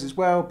suppose, as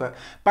well, but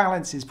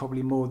balance is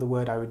probably more the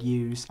word I would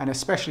use, and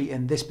especially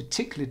in this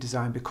particular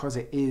design, because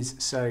it is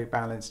so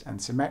balanced and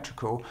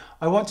symmetrical,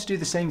 I want to do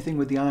the same thing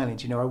with the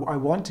island. You know, I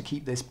want to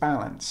keep this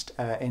balanced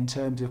in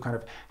terms of kind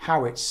of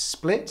how it's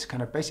split,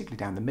 kind of basically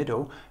down the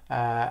middle,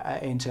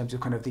 in terms of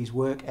kind of these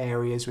work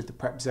areas with the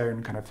prep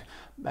zone kind of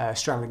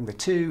straddling the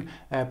two,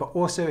 but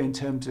also in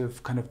terms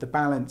of kind of the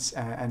balance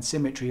and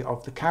symmetry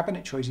of the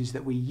cabinet choices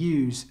that we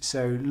use.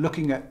 So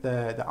looking at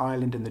the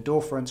island and the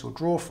door fronts or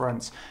drawer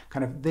fronts,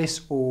 kind of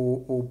this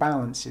all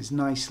balances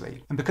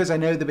nicely. And because I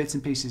know the bits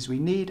and pieces we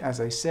need, as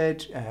I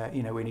said,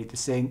 you know, we need the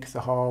sink,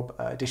 the hob,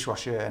 a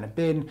dishwasher and a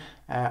bin.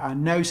 I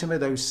know some of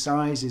those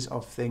sizes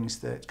of things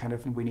that kind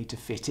of we need to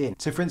fit in.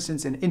 So for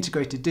instance, an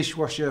integrated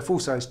dishwasher,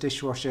 full-size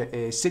dishwasher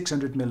is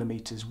 600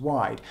 millimeters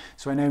wide.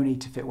 So I know we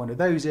need to fit one of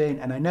those in,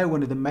 and I know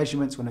one of the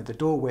measurements, one of the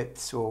door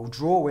widths or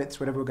drawer widths,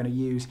 whatever we're going to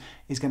use,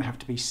 is going to have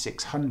to be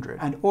 600.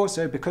 And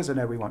also, because I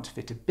know we want to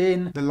fit a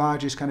bin, the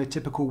largest kind of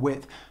typical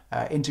width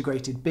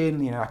integrated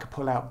bin, you know, like a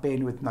pull-out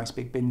bin with nice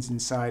big bins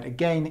inside,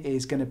 again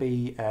is going to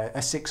be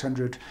a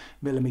 600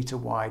 millimeter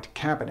wide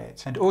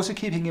cabinet. And also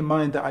keeping in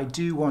mind that I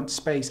do want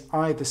space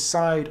either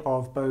side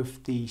of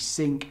both the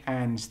sink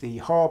and the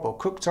hob or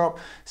cooktop,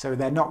 so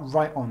they're not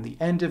right on the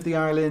end of the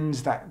island.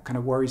 That kind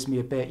of worries me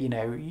a bit. You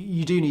know,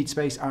 you do need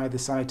space either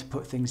side to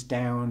put things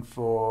down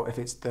for, if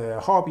it's the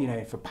hob, you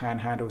know, for pan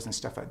handles and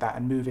stuff like that,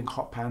 and moving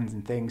hot pans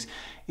and things.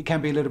 It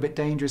can be a little bit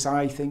dangerous,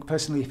 I think,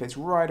 personally, if it's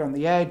right on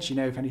the edge, you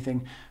know, if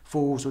anything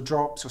falls or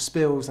drops or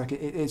spills, like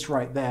it's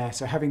right there.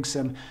 So having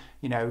some,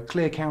 you know,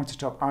 clear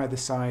countertop either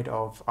side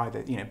of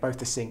either, you know, both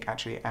the sink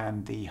actually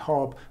and the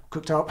hob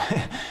cooktop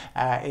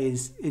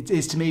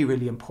is to me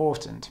really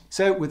important.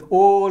 So with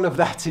all of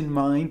that in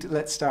mind,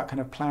 let's start kind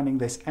of planning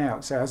this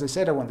out. So as I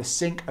said, I want the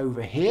sink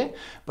over here,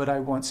 but I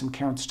want some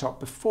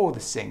countertop before the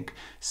sink.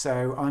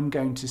 So I'm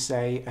going to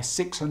say a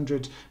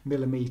 600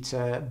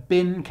 millimeter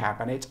bin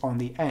cabinet on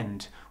the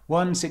end.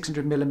 One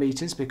 600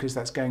 millimeters because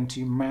that's going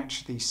to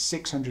match the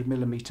 600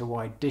 millimeter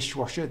wide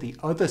dishwasher, the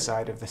other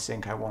side of the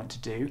sink I want to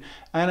do,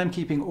 and I'm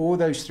keeping all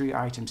those three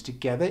items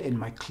together in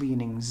my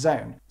cleaning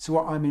zone. So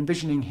what I'm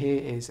envisioning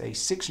here is a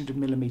 600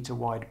 millimeter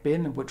wide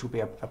bin, which will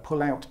be a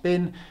pull-out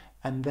bin,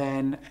 and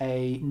then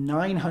a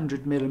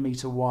 900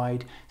 millimeter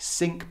wide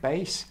sink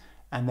base,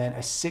 and then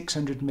a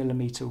 600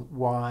 millimeter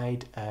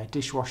wide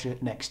dishwasher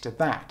next to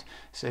that.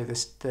 So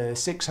the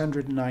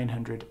 600,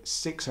 900,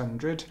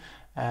 600,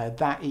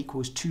 that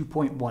equals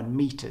 2.1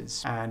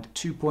 meters, and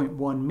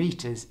 2.1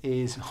 meters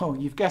is, oh,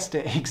 you've guessed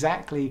it,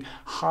 exactly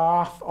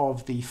half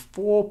of the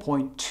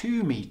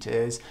 4.2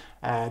 meters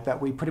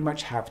that we pretty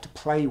much have to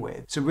play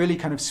with. So really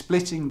kind of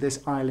splitting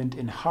this island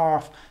in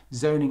half,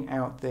 zoning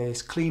out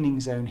this cleaning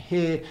zone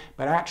here,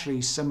 but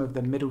actually some of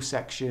the middle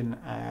section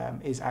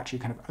is actually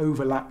kind of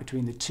overlap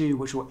between the two,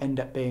 which will end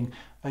up being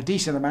a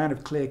decent amount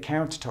of clear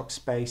countertop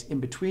space in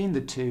between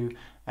the two,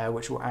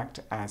 which will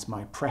act as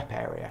my prep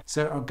area.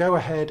 So I'll go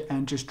ahead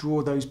and just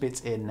draw those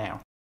bits in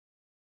now.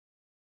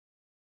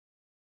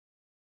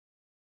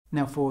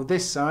 Now for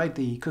this side,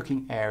 the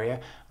cooking area,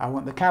 I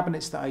want the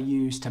cabinets that I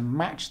use to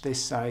match this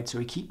side so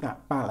we keep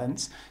that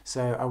balance.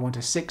 So I want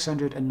a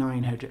 600, a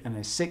 900 and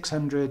a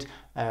 600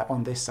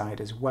 on this side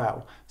as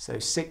well. So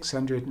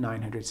 600,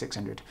 900,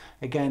 600.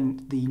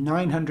 Again, the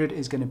 900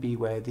 is going to be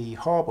where the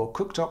hob or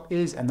cooktop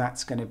is, and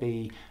that's going to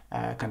be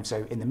kind of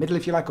so in the middle,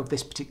 if you like, of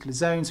this particular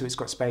zone, so it's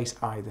got space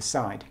either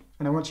side.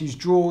 And I want to use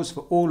drawers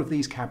for all of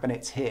these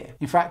cabinets here.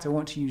 In fact, I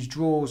want to use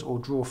drawers or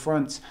drawer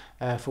fronts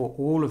for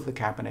all of the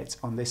cabinets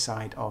on this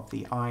side of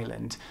the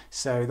island.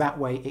 So that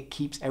way it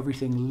keeps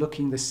everything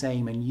looking the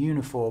same and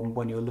uniform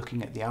when you're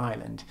looking at the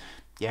island.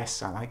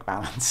 Yes, I like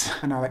balance.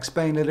 And I'll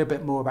explain a little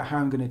bit more about how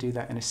I'm going to do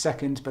that in a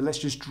second, but let's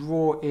just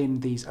draw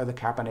in these other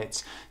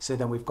cabinets so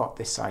then we've got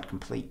this side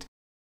complete.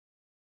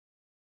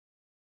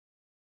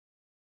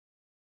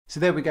 So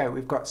there we go,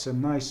 we've got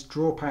some nice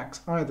drawer packs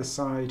either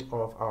side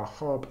of our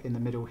hob in the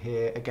middle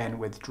here, again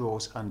with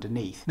drawers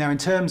underneath. Now in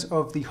terms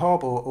of the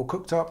hob or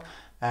cooktop,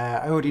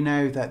 I already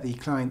know that the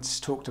clients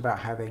talked about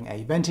having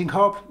a venting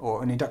hob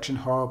or an induction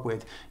hob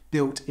with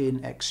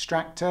built-in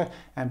extractor,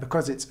 and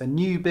because it's a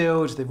new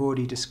build, they've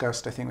already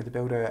discussed, I think, with the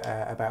builder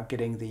about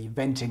getting the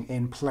venting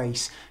in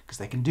place, because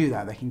they can do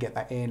that, they can get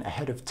that in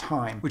ahead of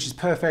time, which is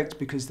perfect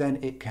because then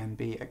it can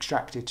be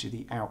extracted to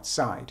the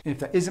outside. If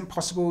that isn't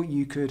possible,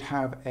 you could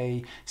have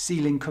a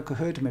ceiling cooker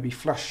hood, maybe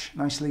flush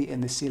nicely in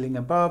the ceiling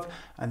above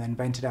and then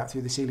vent it out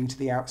through the ceiling to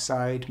the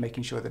outside,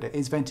 making sure that it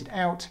is vented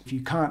out. If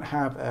you can't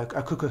have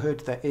a cooker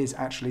hood that is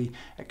actually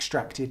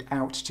extracted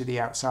out to the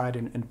outside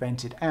and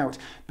vented out,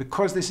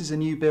 because this is a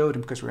new build, build,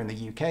 and because we're in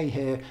the UK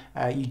here,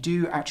 you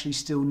do actually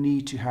still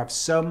need to have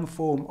some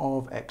form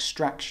of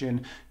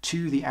extraction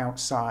to the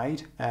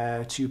outside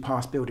to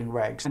pass building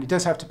regs. And it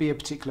does have to be a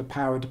particular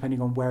power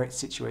depending on where it's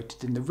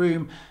situated in the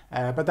room,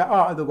 but there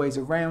are other ways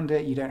around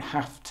it. You don't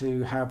have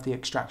to have the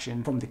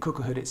extraction from the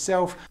cooker hood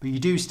itself, but you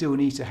do still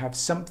need to have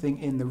something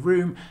in the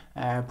room,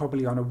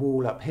 probably on a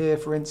wall up here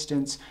for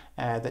instance,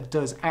 that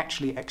does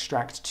actually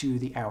extract to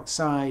the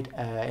outside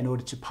in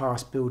order to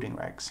pass building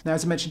regs. Now,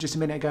 as I mentioned just a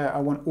minute ago, I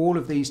want all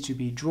of these to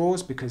be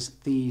drawers because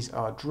these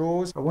are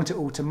drawers. I want it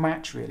all to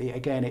match really.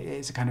 Again,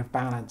 it's a kind of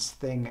balanced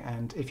thing,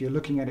 and if you're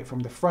looking at it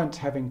from the front,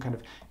 having kind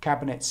of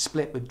cabinets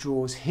split with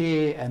drawers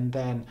here and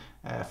then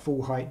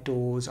full height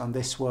doors on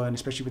this one,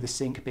 especially with the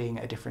sink being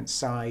a different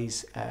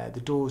size,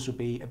 the doors will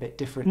be a bit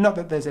different. Not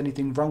that there's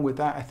anything wrong with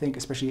that, I think,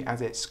 especially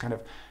as it's kind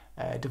of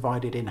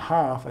divided in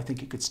half, I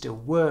think it could still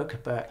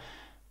work, but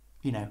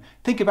you know,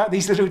 think about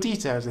these little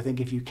details. I think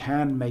if you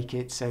can make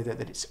it so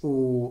that it's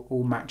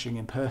all matching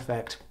and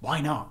perfect,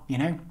 why not? You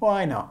know,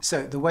 why not?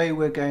 So the way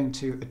we're going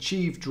to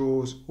achieve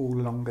drawers all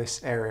along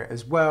this area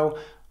as well,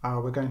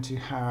 we're going to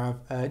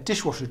have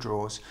dishwasher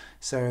drawers.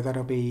 So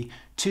that'll be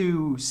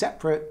two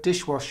separate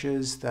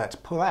dishwashers that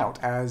pull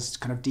out as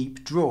kind of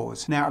deep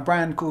drawers. Now, a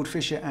brand called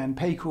Fisher &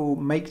 Paykel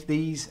make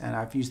these, and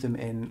I've used them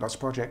in lots of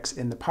projects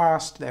in the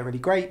past. They're really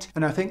great,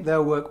 and I think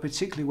they'll work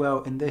particularly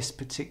well in this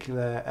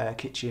particular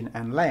kitchen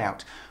and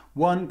layout.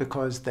 One,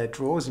 because they're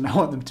drawers and I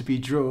want them to be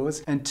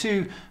drawers, and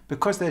two,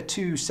 because they're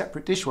two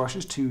separate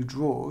dishwashers, two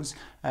drawers,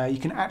 you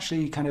can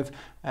actually kind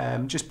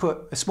of just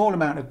put a small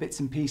amount of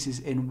bits and pieces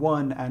in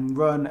one and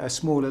run a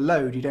smaller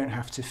load. You don't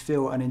have to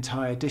fill an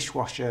entire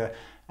dishwasher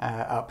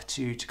up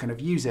to kind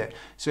of use it.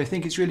 So I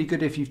think it's really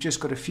good if you've just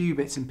got a few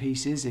bits and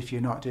pieces. If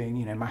you're not doing,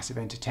 you know, massive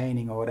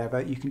entertaining or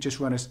whatever, you can just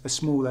run a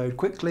small load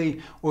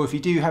quickly, or if you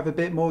do have a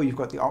bit more, you've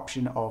got the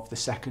option of the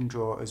second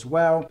drawer as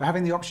well. But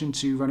having the option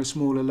to run a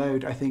smaller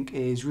load, I think,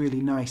 is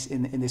really nice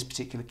in this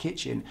particular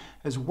kitchen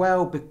as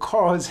well,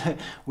 because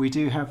we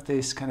do have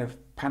this kind of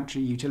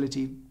pantry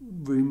utility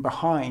room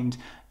behind,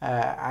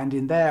 and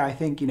in there I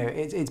think, you know,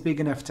 it's big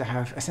enough to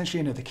have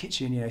essentially another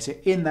kitchen, you know. So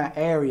in that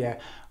area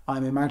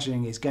I'm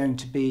imagining is going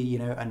to be, you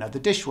know, another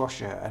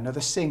dishwasher,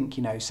 another sink,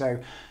 you know, so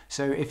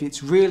if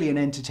it's really an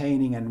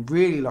entertaining and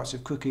really lots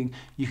of cooking,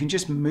 you can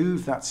just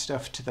move that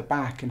stuff to the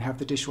back and have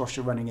the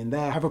dishwasher running in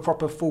there, have a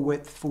proper full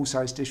width, full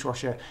size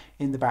dishwasher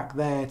in the back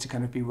there to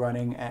kind of be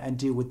running and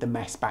deal with the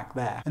mess back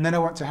there. And then I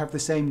want to have the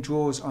same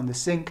drawers on the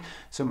sink,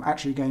 so I'm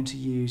actually going to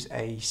use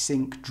a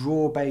sink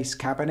drawer base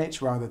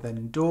cabinet rather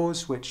than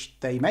doors, which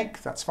they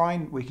make. That's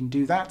fine, we can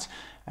do that.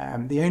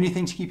 The only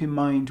thing to keep in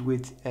mind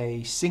with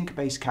a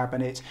sink-based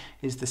cabinet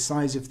is the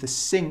size of the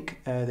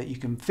sink that you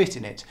can fit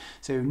in it.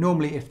 So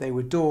normally if they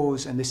were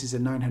doors, and this is a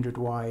 900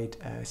 wide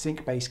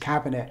sink-based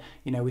cabinet,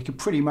 you know, we could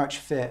pretty much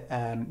fit,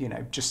 you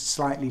know, just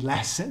slightly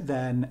less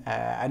than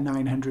a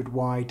 900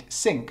 wide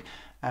sink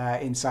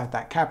inside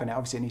that cabinet.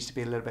 Obviously it needs to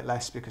be a little bit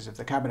less because of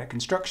the cabinet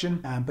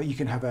construction, but you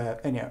can have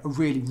a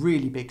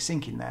really big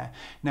sink in there.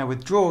 Now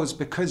with drawers,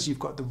 because you've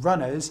got the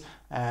runners,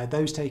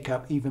 those take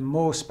up even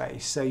more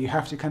space, so you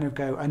have to kind of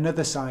go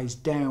another size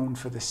down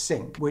for the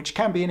sink, which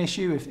can be an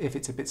issue if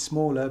it's a bit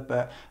smaller.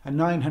 But a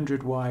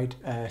 900 wide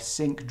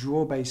sink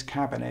drawer based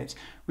cabinet,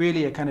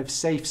 really a kind of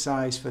safe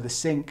size for the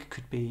sink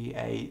could be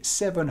a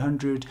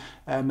 700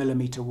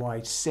 millimeter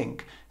wide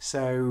sink.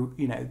 So,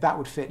 you know, that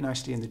would fit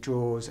nicely in the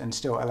drawers and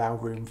still allow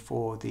room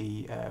for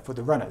the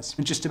runners.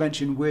 And just to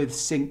mention, with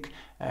sink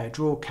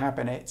drawer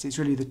cabinets, it's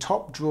really the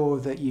top drawer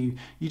that you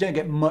don't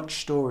get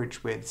much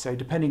storage with. So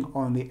depending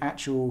on the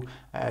actual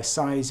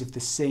size of the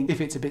sink,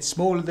 if it's a bit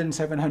smaller than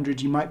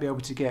 700, you might be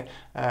able to get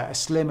a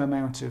slim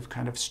amount of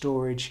kind of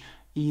storage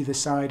either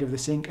side of the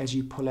sink as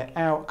you pull it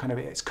out, kind of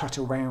it's cut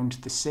around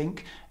the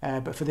sink,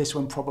 but for this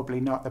one probably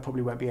not. There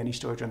probably won't be any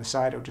storage on the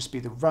side, it'll just be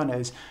the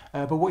runners,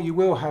 but what you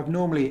will have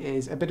normally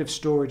is a bit of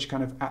storage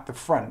kind of at the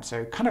front,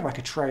 so kind of like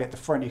a tray at the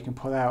front you can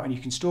pull out and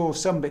you can store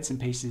some bits and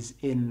pieces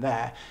in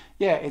there.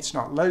 Yeah, it's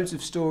not loads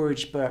of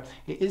storage, but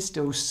it is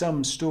still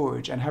some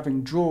storage, and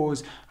having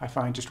drawers I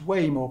find just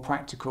way more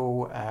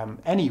practical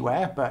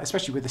anywhere, but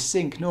especially with a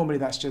sink, normally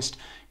that's just,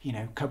 you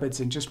know, cupboards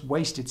and just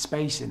wasted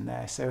space in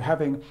there. So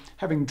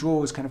having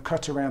drawers kind of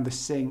cut around the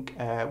sink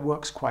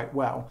works quite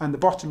well. And the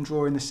bottom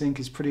drawer in the sink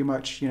is pretty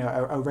much, you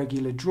know, a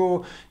regular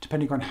drawer,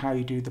 depending on how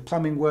you do the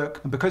plumbing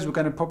work. And because we're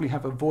going to probably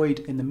have a void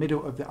in the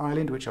middle of the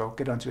island, which I'll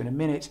get onto in a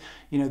minute,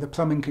 you know, the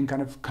plumbing can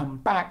kind of come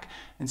back,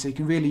 and so you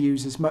can really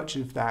use as much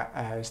of that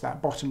as that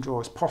bottom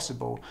drawer as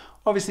possible.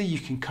 Obviously you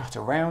can cut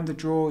around the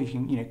drawer, you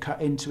can, you know,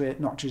 cut into it,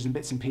 notches and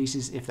bits and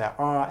pieces if there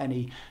are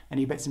any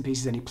bits and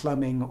pieces, any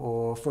plumbing,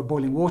 or for a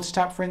boiling water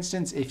tap for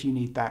instance, if you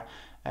need that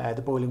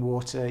the boiling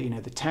water, you know,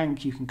 the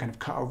tank, you can kind of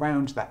cut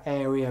around that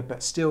area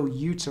but still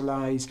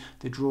utilize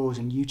the drawers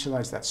and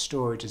utilize that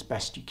storage as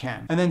best you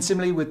can. And then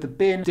similarly with the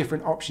bin,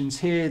 different options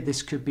here.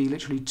 This could be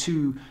literally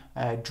two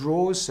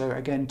drawers. So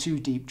again, 2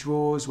 deep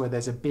drawers where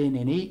there's a bin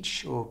in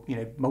each, or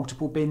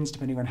multiple bins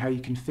depending on how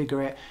you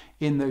configure it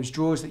in those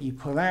drawers that you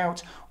pull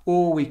out.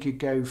 Or we could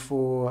go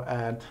for,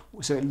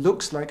 so it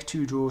looks like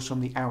 2 drawers from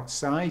the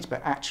outside,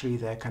 but actually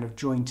they're kind of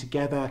joined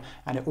together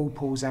and it all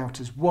pulls out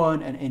as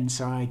one, and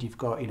inside you've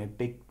got,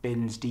 big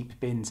bins, deep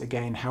bins,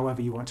 again,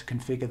 however you want to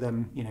configure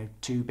them,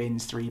 2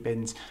 bins, 3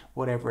 bins,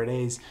 whatever it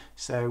is.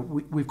 So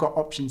we've got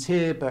options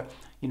here, but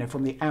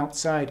from the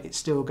outside, it's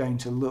still going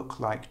to look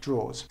like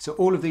drawers. So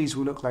all of these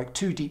will look like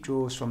 2 deep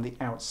drawers from the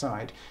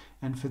outside.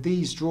 And for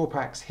these drawer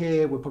packs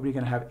here, we're probably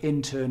going to have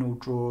internal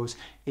drawers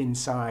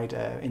inside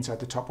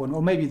the top one,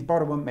 or maybe the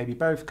bottom one, maybe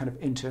both, kind of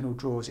internal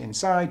drawers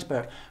inside,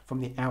 but from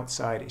the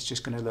outside, it's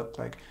just going to look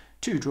like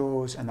 2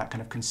 drawers and that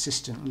kind of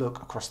consistent look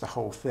across the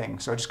whole thing.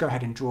 So I'll just go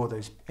ahead and draw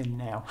those in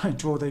now,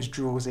 draw those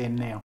drawers in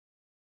now.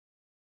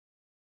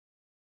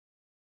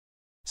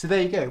 So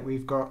there you go,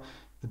 we've got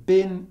the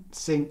bin,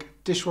 sink,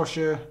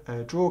 dishwasher,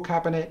 drawer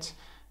cabinet,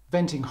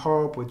 venting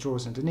hob with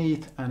drawers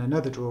underneath, and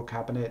another drawer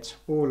cabinet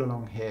all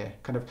along here,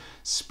 kind of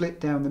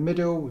split down the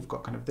middle. We've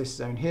got kind of this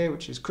zone here,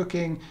 which is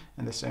cooking,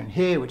 and this zone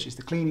here, which is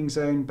the cleaning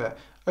zone, but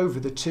over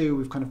the two,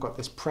 we've kind of got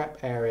this prep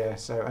area.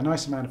 So a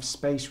nice amount of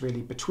space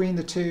really between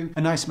the two,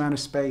 a nice amount of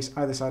space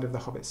either side of the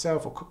hob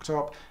itself or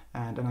cooktop,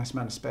 and a nice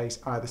amount of space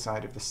either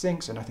side of the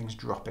sink, so nothing's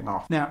dropping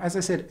off. Now, as I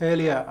said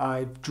earlier,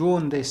 I've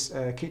drawn this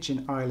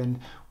kitchen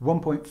island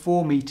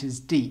 1.4 meters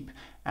deep,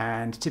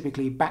 and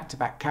typically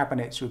back-to-back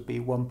cabinets would be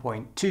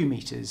 1.2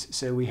 meters.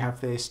 So we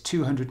have this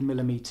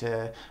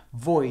 200mm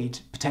void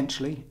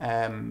potentially.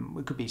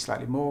 It could be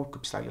slightly more,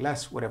 could be slightly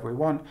less, whatever we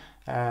want.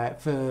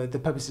 For the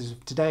purposes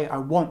of today, I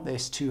want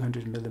this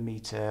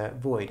 200mm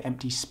void,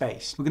 empty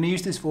space. We're going to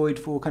use this void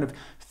for kind of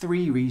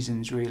 3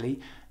 reasons really.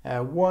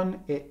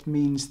 One, it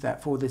means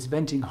that for this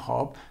venting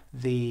hob,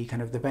 the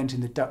vent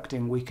and the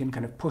ducting, we can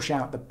kind of push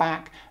out the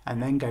back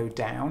and then go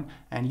down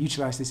and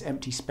utilize this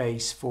empty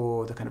space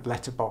for the kind of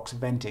letterbox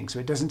venting. So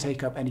it doesn't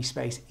take up any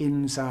space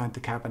inside the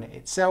cabinet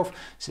itself.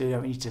 So you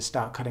don't need to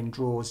start cutting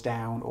drawers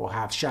down or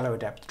have shallower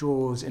depth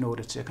drawers in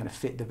order to kind of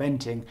fit the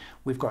venting.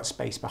 We've got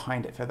space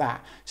behind it for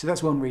that. So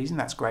that's one reason,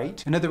 that's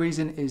great. Another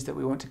reason is that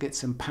we want to get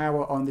some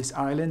power on this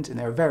island, and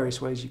there are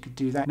various ways you could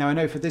do that. Now I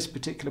know for this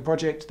particular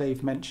project,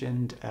 they've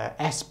mentioned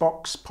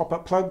S-box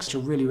pop-up plugs, which are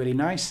really, really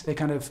nice. They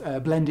kind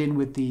of blend in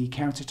with the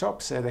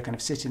countertop, so they kind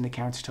of sit in the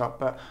countertop,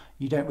 but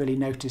you don't really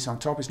notice on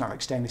top. It's not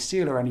like stainless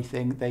steel or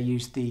anything. They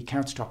use the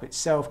countertop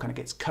itself, kind of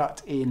gets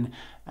cut in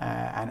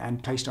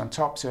and placed on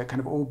top, so it kind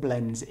of all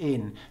blends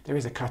in. There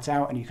is a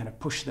cutout and you kind of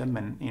push them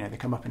and they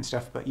come up and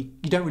stuff, but you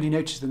don't really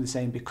notice them the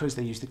same because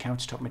they use the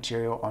countertop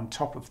material on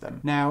top of them.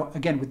 Now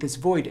again, with this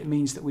void, it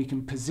means that we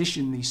can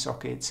position these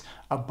sockets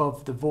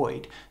above the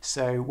void,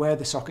 so where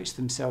the sockets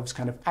themselves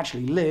kind of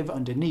actually live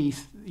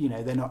underneath,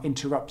 they're not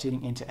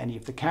interrupting into any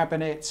of the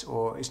cabinets,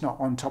 or it's not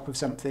on top of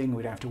something.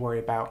 We don't have to worry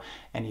about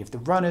any of the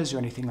runners or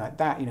anything like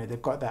that.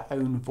 They've got their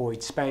own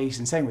void space,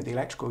 and same with the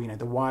electrical,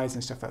 the wires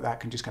and stuff like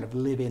that can just kind of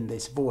live in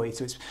this void.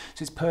 So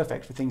it's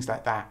perfect for things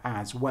like that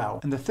as well.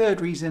 And the third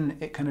reason,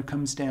 it kind of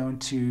comes down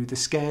to the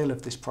scale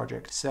of this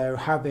project. So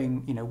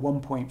having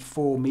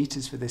 1.4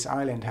 meters for this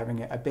island, having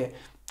it a bit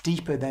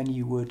deeper than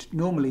you would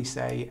normally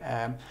say,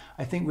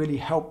 I think really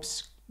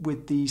helps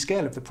with the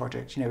scale of the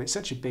project. It's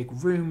such a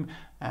big room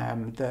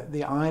that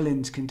the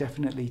island can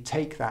definitely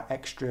take that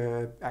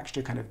extra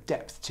kind of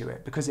depth to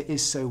it because it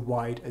is so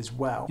wide as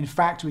well. In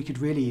fact, we could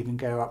really even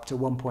go up to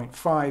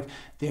 1.5.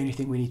 The only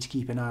thing we need to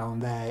keep an eye on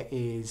there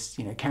is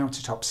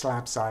countertop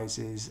slab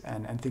sizes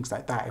and things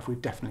like that, if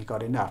we've definitely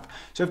got enough.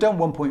 So I've done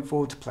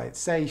 1.4 to play it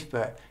safe,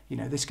 but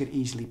this could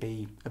easily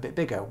be a bit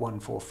bigger,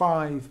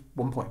 1.45,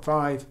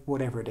 1.5,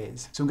 whatever it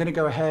is. So I'm going to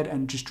go ahead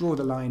and just draw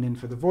the line in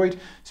for the void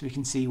so we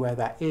can see where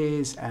that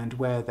is and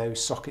where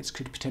those sockets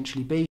could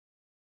potentially be.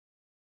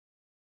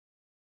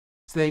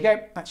 So there you go,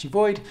 that's your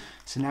void.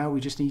 So now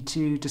we just need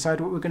to decide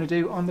what we're going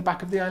to do on the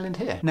back of the island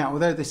here. Now,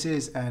 although this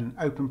is an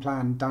open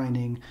plan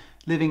dining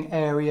living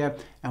area,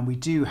 and we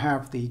do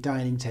have the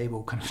dining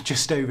table kind of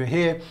just over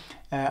here,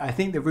 I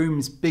think the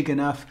room's big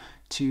enough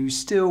to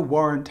still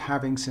warrant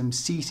having some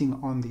seating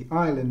on the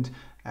island,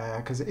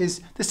 because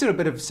there's still a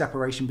bit of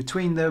separation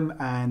between them,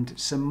 and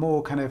some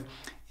more kind of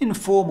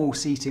informal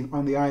seating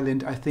on the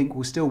island I think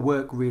will still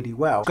work really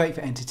well. It's great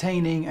for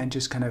entertaining and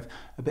just kind of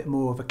a bit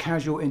more of a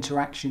casual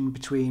interaction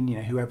between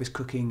whoever's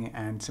cooking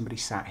and somebody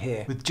sat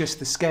here. With just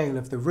the scale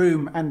of the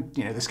room and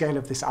the scale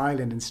of this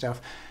island and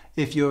stuff,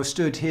 if you're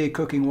stood here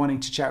cooking wanting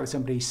to chat with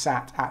somebody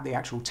sat at the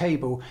actual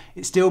table,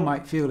 it still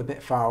might feel a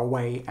bit far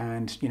away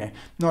and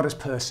not as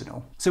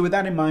personal. So with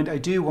that in mind, I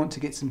do want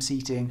to get some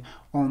seating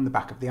on the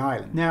back of the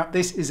island. Now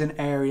this is an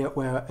area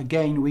where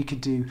again we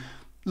could do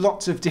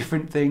lots of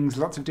different things,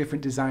 lots of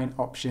different design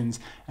options,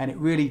 and it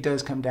really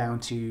does come down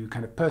to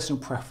kind of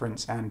personal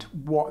preference and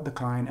what the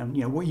client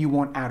and what you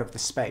want out of the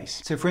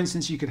space. So for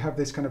instance, you could have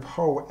this kind of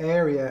whole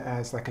area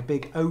as like a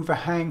big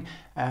overhang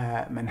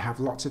and have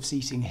lots of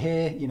seating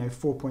here,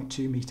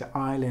 4.2 meter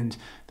island.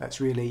 That's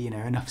really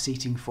enough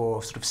seating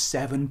for sort of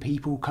 7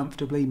 people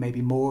comfortably,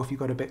 maybe more if you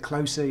got a bit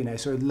closer,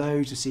 so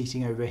loads of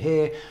seating over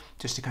here,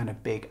 just a kind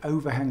of big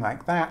overhang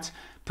like that.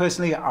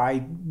 Personally, I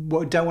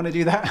don't want to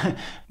do that.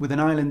 With an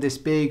island this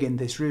big in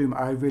this room,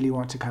 I really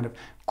want to kind of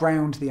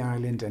ground the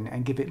island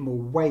and give it more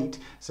weight.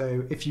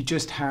 So if you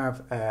just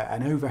have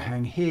an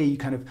overhang here, you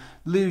kind of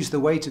lose the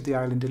weight of the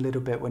island a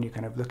little bit when you're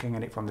kind of looking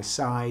at it from the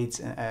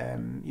sides,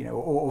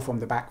 or from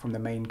the back, from the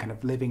main kind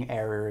of living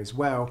area as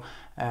well.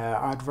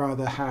 I'd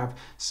rather have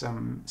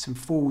some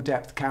full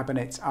depth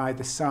cabinets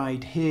either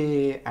side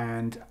here,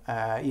 and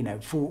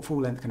full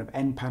length kind of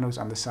end panels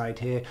on the side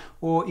here,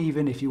 or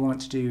even if you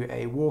want to do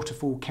a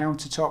waterfall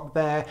countertop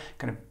there,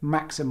 kind of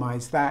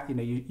maximize that,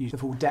 you use the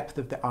full depth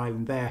of the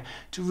island there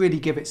to really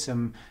give it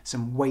some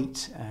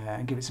weight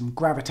and give it some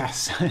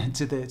gravitas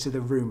to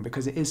the room,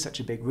 because it is such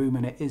a big room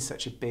and it is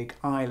such a big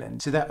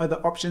island. So there are other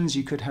options.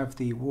 You could have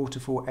the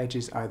waterfall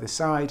edges either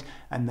side,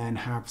 and then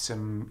have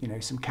some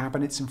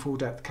cabinets, some full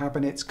depth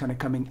cabinets kind of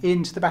coming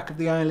into the back of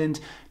the island,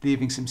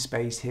 leaving some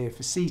space here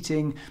for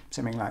seating,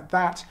 something like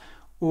that.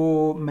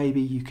 Or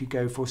maybe you could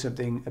go for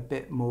something a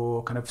bit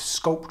more kind of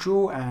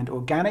sculptural and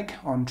organic,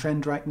 on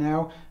trend right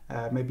now.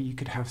 Maybe you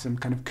could have some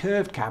kind of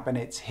curved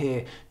cabinets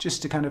here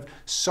just to kind of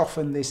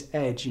soften this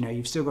edge.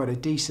 You've still got a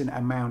decent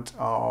amount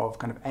of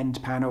kind of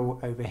end panel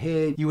over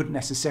here. You wouldn't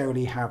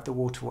necessarily have the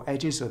waterfall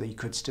edges, so that you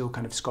could still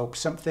kind of sculpt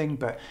something,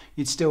 but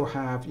you'd still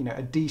have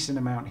a decent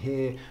amount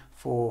here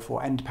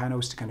for end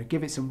panels to kind of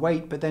give it some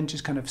weight, but then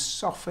just kind of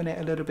soften it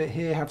a little bit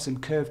here, have some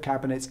curved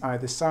cabinets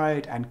either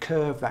side, and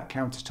curve that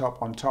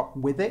countertop on top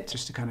with it,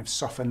 just to kind of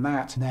soften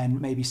that. And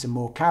then maybe some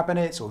more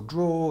cabinets or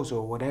drawers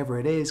or whatever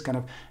it is, kind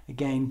of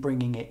again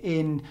bringing it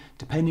in,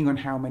 depending on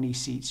how many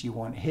seats you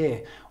want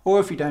here.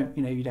 Or if you don't,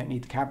 you don't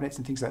need the cabinets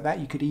and things like that,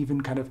 you could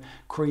even kind of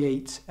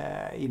create,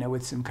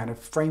 with some kind of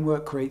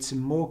framework, create some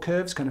more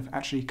curves, kind of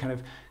actually kind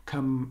of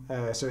come,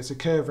 so it's a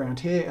curve around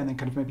here and then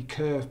kind of maybe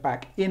curve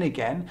back in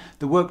again.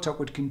 The worktop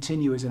would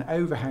continue as an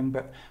overhang,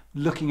 but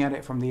looking at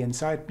it from the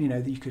inside,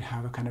 that you could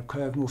have a kind of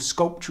curve, more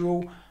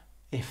sculptural,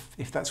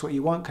 if that's what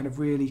you want, kind of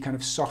really kind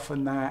of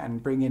soften that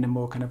and bring in a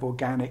more kind of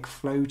organic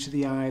flow to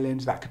the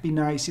island. That could be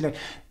nice.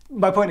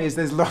 My point is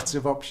there's lots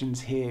of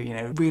options here,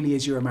 it really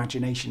is your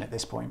imagination at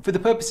this point. For the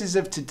purposes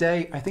of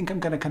today, I think I'm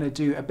going to kind of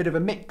do a bit of a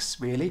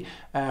mix, really.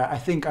 I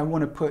think I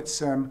want to put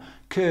some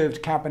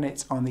curved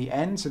cabinets on the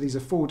end. So these are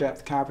full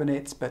depth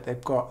cabinets, but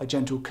they've got a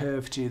gentle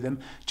curve to them,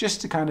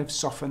 just to kind of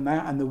soften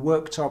that. And the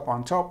worktop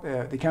on top,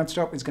 the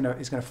countertop is going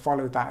to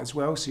follow that as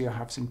well. So you'll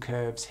have some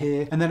curves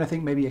here. And then I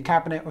think maybe a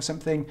cabinet or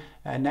something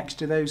next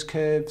to those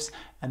curves.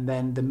 And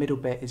then the middle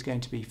bit is going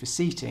to be for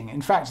seating.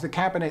 In fact, the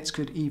cabinets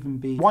could even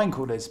be wine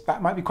coolers.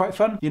 That might be quite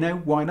fun.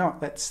 Why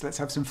not? Let's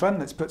have some fun.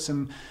 Let's put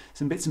some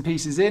bits and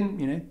pieces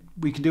in.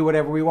 We can do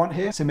whatever we want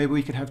here. So maybe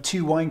we could have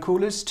 2 wine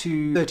coolers,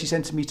 2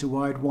 30cm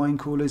wide wine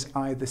coolers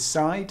either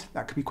side.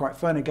 That could be quite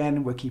fun.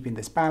 Again, we're keeping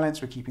this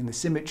balance, we're keeping the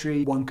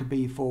symmetry. One could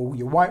be for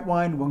your white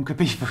wine, one could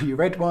be for your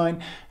red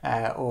wine,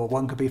 or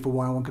one could be for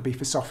wine, one could be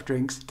for soft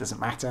drinks. It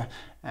doesn't matter.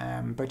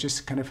 But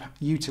just kind of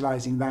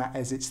utilizing that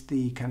as it's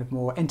the kind of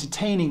more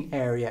entertaining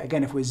area.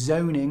 Again, if we're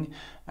zoning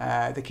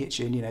the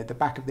kitchen, the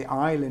back of the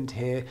island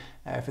here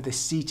for this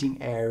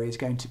seating area is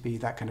going to be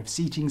that kind of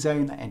seating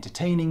zone, that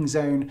entertaining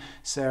zone.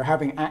 So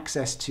having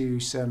access to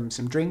some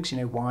drinks,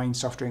 wine,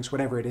 soft drinks,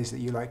 whatever it is that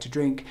you like to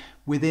drink,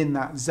 within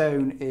that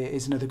zone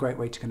is another great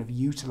way to kind of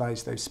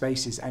utilize those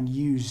spaces and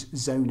use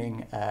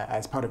zoning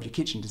as part of your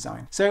kitchen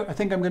design. So I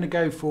think I'm going to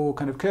go for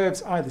kind of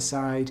curves either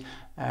side,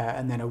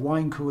 and then a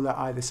wine cooler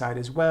either side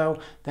as well.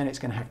 Then it's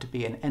going to have to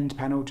be an end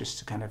panel just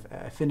to kind of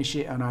finish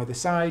it on either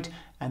side.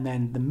 And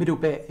then the middle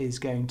bit is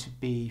going to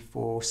be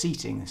for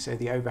seating. So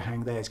the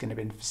overhang there is going to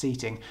be for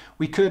seating.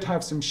 We could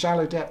have some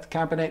shallow depth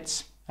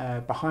cabinets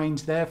behind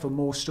there for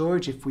more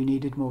storage if we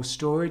needed more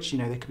storage.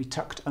 They could be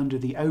tucked under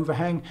the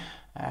overhang.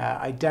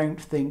 I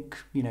don't think,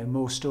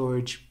 more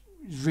storage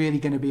is really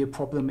going to be a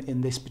problem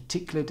in this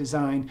particular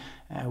design.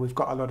 We've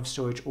got a lot of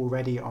storage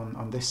already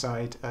on this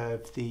side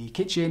of the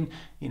kitchen,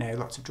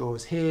 lots of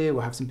drawers here,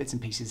 we'll have some bits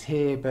and pieces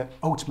here, but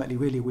ultimately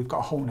really we've got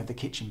a whole nother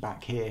kitchen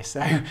back here,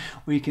 so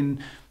we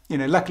can,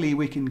 luckily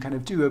we can kind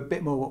of do a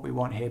bit more what we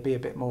want here, be a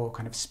bit more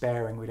kind of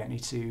sparing. We don't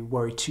need to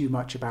worry too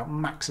much about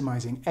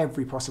maximizing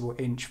every possible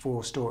inch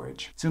for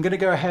storage. So I'm going to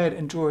go ahead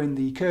and draw in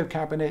the curved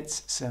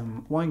cabinets,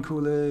 some wine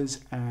coolers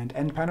and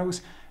end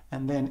panels.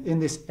 And then in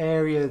this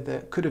area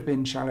that could have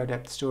been shallow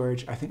depth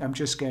storage, I think I'm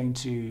just going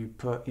to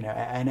put,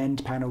 an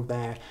end panel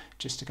there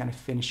just to kind of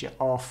finish it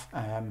off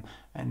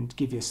and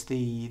give us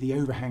the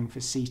overhang for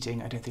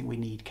seating. I don't think we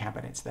need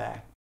cabinets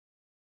there.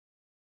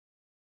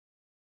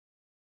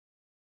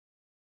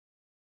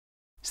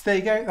 So there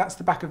you go, that's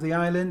the back of the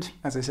island.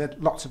 As I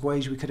said, lots of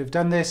ways we could have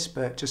done this,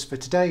 but just for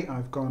today,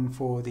 I've gone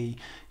for the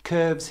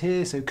curves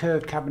here. So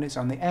curved cabinets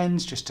on the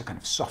ends, just to kind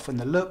of soften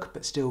the look,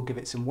 but still give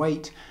it some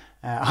weight.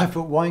 I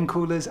put wine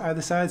coolers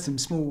either side, some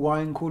small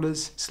wine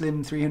coolers,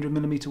 slim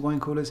 300mm wine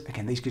coolers.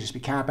 Again, these could just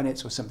be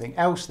cabinets or something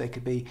else. They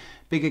could be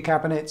bigger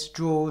cabinets,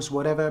 drawers,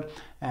 whatever.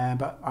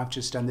 But I've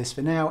just done this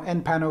for now.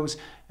 End panels,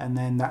 and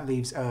then that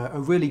leaves a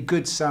really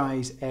good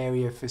size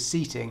area for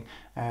seating.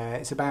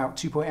 It's about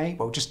 2.8,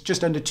 well,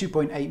 just under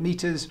 2.8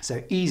 meters.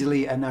 So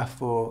easily enough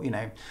for,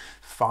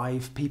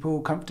 5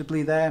 people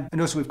comfortably there.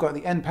 And also we've got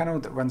the end panel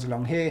that runs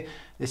along here.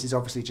 This is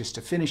obviously just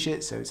to finish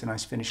it, so it's a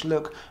nice finished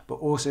look, but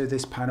also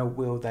this panel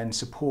will then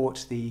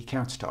support the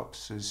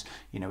countertops, as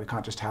we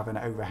can't just have an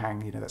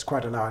overhang, that's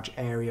quite a large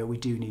area, we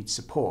do need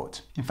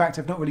support. In fact,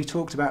 I've not really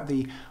talked about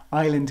the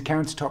island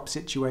countertop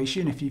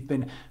situation. If you've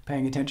been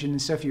paying attention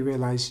and stuff, you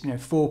realize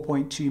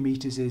 4.2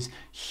 meters is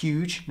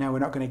huge. Now we're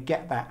not going to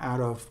get that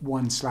out of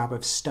one slab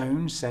of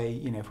stone, say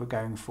if we're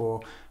going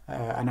for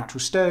a natural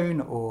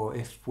stone, or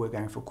if we're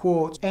going for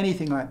quartz,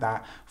 anything like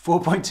that.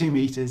 4.2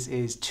 meters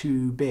is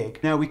too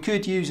big. Now we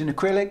could use an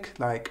acrylic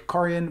like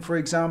Corian, for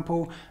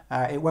example.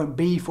 It won't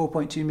be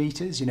 4.2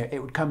 meters,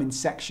 it would come in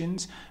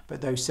sections,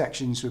 but those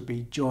sections would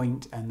be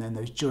joint, and then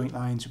those joint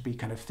lines would be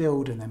kind of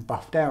filled and then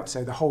buffed out,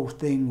 so the whole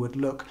thing would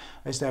look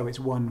as though it's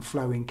one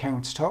flowing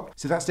countertop.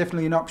 So that's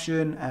definitely an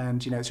option,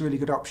 and it's a really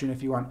good option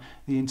if you want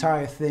the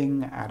entire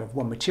thing out of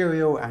one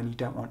material and you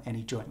don't want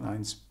any joint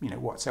lines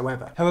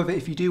whatsoever. However,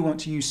 if you do want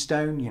to use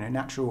stone,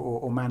 natural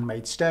or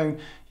man-made stone,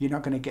 you're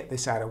not going to get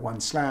this out of one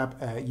slab.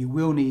 You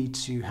will need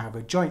to have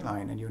a joint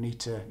line, and you'll need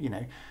to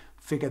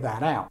figure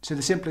that out. So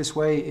the simplest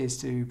way is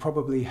to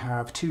probably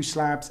have 2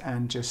 slabs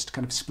and just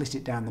kind of split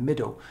it down the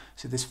middle.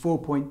 So this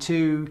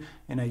 4.2,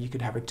 you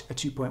could have a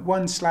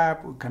 2.1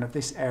 slab with kind of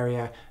this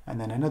area, and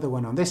then another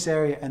one on this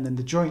area, and then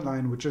the joint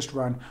line would just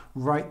run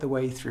right the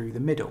way through the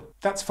middle.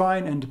 That's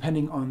fine, and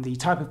depending on the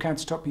type of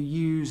countertop you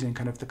use and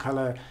kind of the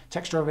color,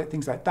 texture of it,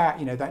 things like that,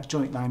 that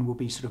joint line will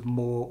be sort of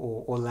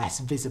more or less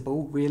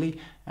visible, really.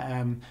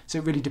 So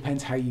it really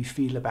depends how you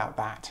feel about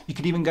that. You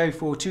could even go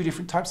for 2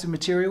 different types of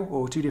material,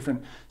 or 2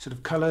 different sort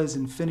of colors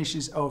and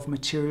finishes of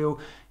material.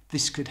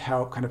 This could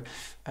help kind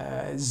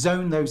of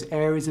zone those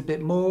areas a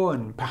bit more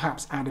and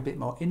perhaps add a bit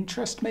more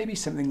interest, maybe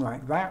something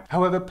like that.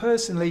 However,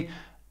 personally,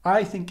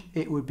 I think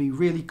it would be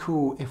really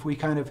cool if we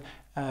kind of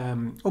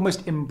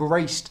almost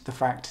embraced the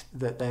fact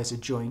that there's a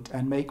joint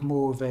and make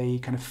more of a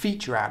kind of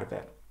feature out of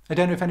it. I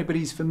don't know if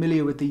anybody's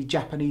familiar with the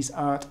Japanese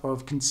art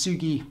of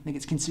kintsugi. I think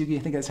it's kintsugi, I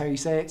think that's how you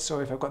say it.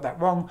 Sorry if I've got that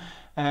wrong.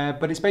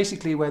 But it's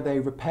basically where they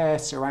repair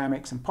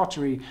ceramics and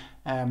pottery,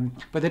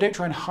 but they don't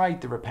try and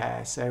hide the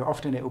repair. So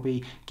often it will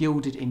be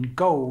gilded in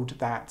gold,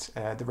 that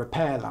the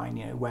repair line,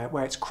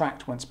 where it's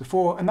cracked once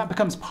before, and that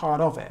becomes part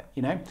of it,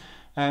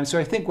 So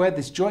I think where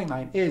this joint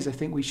line is, I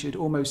think we should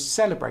almost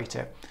celebrate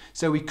it.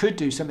 So we could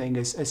do something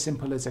as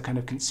simple as a kind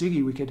of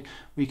kintsugi.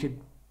 We could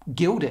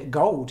gild it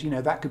gold,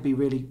 that could be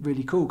really,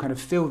 really cool. Kind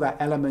of fill that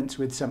element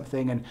with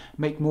something and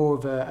make more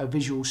of a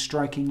visual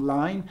striking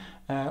line.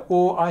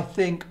 Or I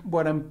think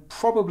what I'm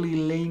probably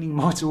leaning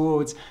more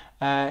towards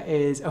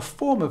is a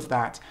form of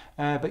that,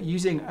 but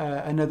using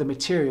another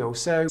material.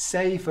 So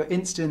say for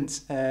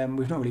instance,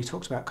 we've not really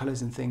talked about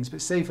colors and things,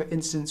 but say for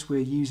instance we're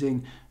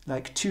using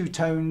like 2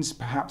 tones,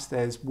 perhaps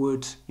there's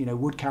wood,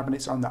 wood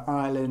cabinets on the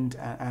island,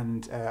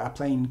 and a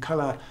plain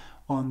color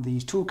on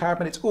these tool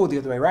cabinets, or the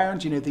other way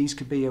around, these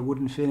could be a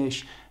wooden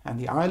finish and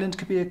the island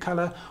could be a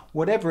color.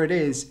 Whatever it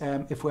is,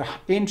 if we're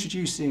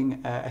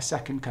introducing a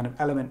second kind of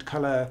element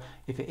color,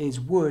 if it is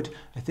wood,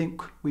 I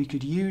think we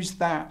could use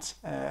that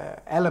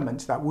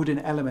element, that wooden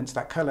element,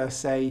 that color,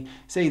 say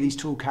these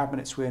tool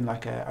cabinets were in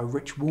like a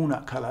rich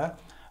walnut color.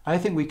 I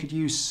think we could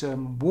use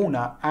some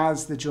walnut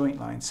as the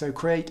joint line. So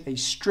create a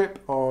strip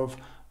of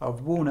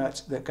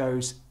walnut that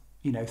goes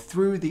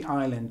through the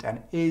island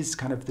and is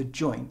kind of the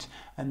joint,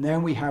 and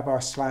then we have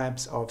our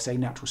slabs of, say,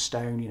 natural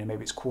stone,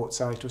 maybe it's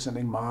quartzite or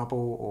something,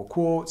 marble or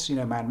quartz,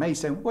 man-made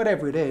stone,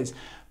 whatever it is,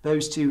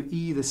 those 2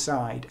 either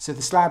side. So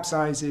the slab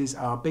sizes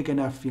are big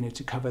enough,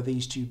 to cover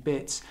these 2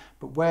 bits,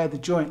 but where the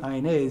joint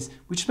line is,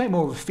 we just make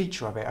more of a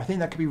feature of it. I think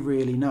that could be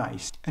really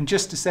nice. And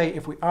just to say,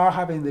 if we are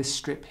having this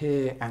strip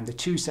here and the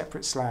 2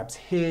 separate slabs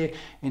here,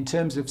 in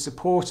terms of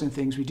support and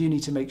things, we do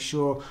need to make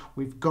sure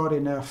we've got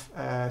enough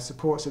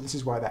support. So this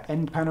is why that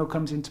end panel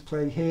comes into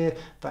play here.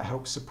 That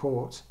helps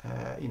support,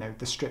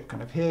 the strip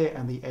kind of here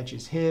and the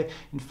edges here.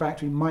 In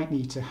fact, we might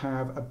need to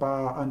have a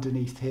bar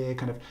underneath here,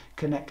 kind of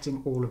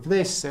connecting all of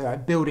this, so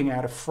building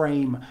out a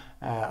frame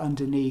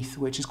underneath,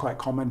 which is quite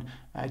common,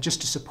 just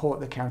to support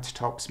the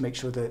countertops, make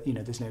sure that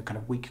there's no kind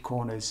of weak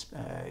corners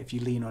if you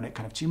lean on it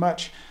kind of too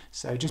much.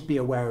 So just be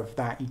aware of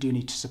that. You do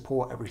need to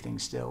support everything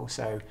still.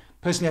 So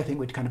personally, I think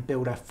we'd kind of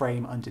build a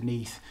frame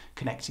underneath,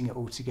 connecting it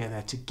all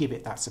together to give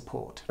it that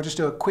support. I'll just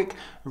do a quick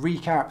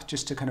recap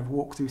just to kind of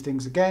walk through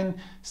things again.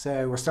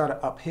 So we'll start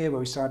up here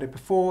where we started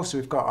before. So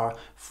we've got our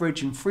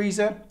fridge and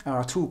freezer,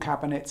 our tool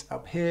cabinets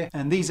up here,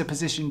 and these are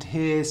positioned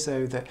here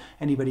so that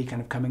anybody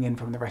kind of coming in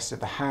from the rest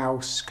of the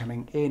house, kind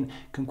coming in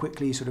can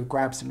quickly sort of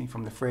grab something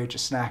from the fridge, a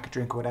snack, a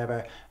drink or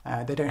whatever.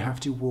 They don't have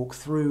to walk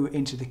through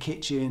into the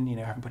kitchen, you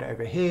know, haven't put it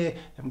over here,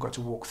 haven't got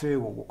to walk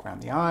through or walk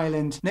around the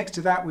island. Next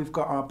to that, we've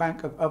got our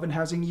bank of oven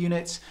housing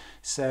units.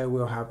 So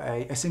we'll have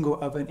a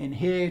single oven in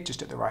here,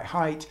 just at the right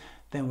height.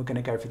 Then we're going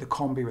to go for the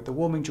combi with the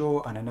warming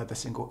drawer and another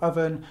single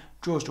oven,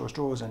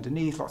 drawers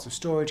underneath, lots of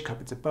storage,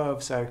 cupboards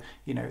above. So,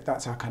 you know,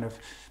 that's our kind of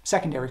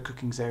secondary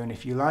cooking zone,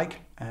 if you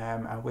like,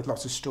 with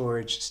lots of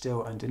storage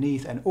still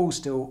underneath and all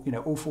still, you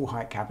know, all full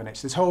height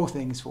cabinets. This whole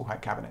thing is full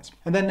height cabinets.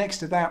 And then next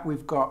to that,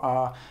 we've got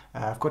our,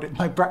 I've got it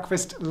my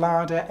breakfast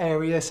larder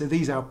area. So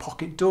these are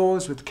pocket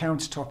doors with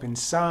countertop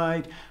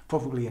inside,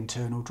 probably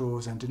internal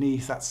drawers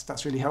underneath.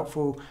 That's really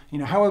helpful, you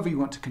know, however you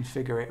want to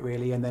configure it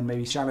really. And then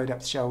maybe shallow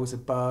depth shelves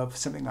above,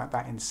 something like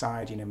that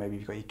inside. You know, maybe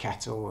you've got your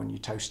kettle and your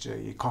toaster,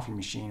 your coffee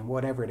machine,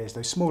 whatever it is.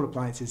 Those small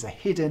appliances are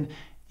hidden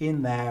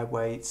in there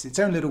where it's its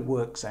own little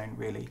work zone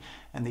really,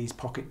 and these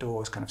pocket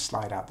doors kind of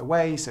slide out the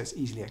way so it's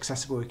easily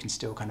accessible. You can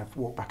still kind of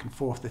walk back and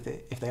forth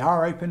if they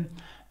are open,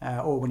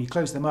 or when you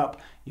close them up,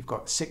 you've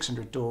got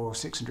 600 door.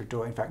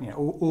 In fact, you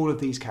know, all of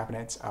these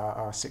cabinets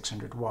are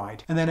 600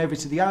 wide. And then over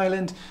to the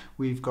island,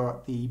 we've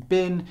got the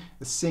bin,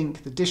 the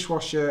sink, the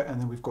dishwasher, and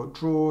then we've got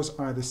drawers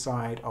either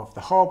side of the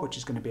hob, which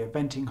is going to be a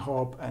venting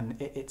hob,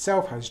 and it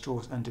itself has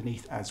drawers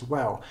underneath as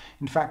well.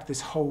 In fact,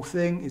 this whole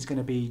thing is going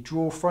to be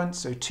drawer fronts,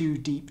 so 2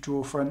 deep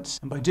drawer fronts.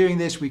 And by doing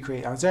this, we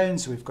create our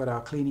zones. So we've got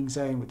our cleaning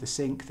zone with the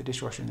sink, the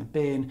dishwasher, and the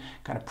bin,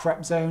 kind of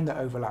prep zone that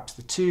overlaps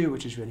the two,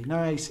 which is really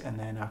nice. And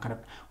then our kind of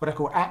what I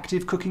call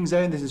active cooking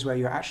zone. This is where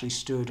you're actually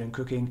stood and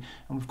cooking,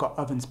 and we've got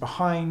ovens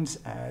behind.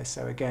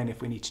 So again,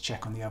 if we need to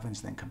check on the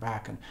ovens, then come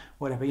back and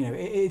whatever, you know,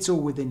 it's all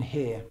within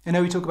here. I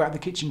know we talk about the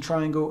kitchen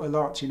triangle a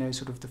lot, you know,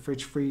 sort of the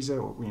fridge freezer,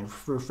 or, you know,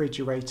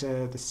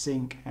 refrigerator, the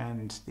sink,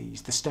 and the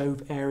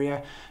stove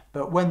area.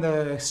 But when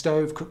the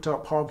stove,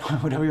 cooktop, hob,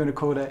 whatever you want to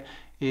call it,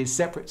 is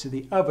separate to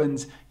the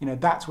ovens, you know,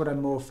 that's what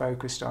I'm more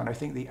focused on. I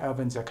think the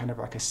ovens are kind of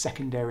like a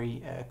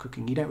secondary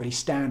cooking. You don't really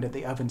stand at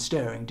the oven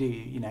stirring, do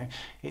you? You know,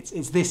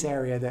 it's this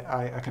area that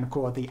I kind of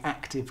call the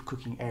active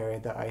cooking area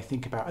that I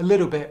think about a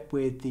little bit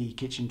with the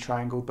kitchen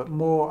triangle, but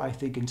more I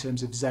think in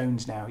terms of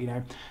zones now, you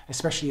know,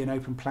 especially an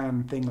open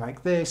plan thing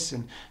like this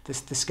and the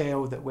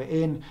scale that we're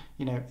in,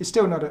 you know, it's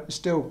still not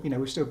you know,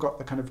 we've still got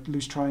the kind of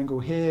loose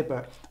triangle here,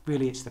 but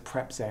really it's the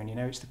prep zone, you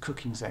know, it's the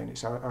cooking zone,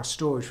 it's our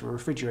storage for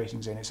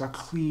refrigerating zone, it's our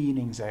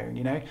cleaning zone,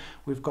 you know.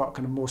 We've got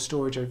kind of more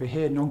storage over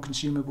here,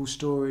 non-consumable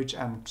storage,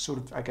 and sort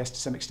of, I guess to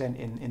some extent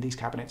in these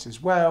cabinets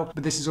as well.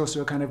 But this is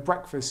also a kind of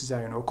breakfast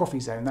zone or coffee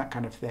zone, that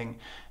kind of thing.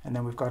 And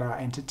then we've got our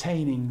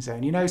entertaining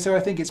zone, you know. So I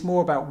think it's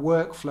more about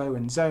workflow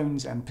and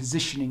zones and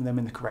positioning them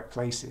in the correct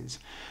places.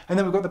 And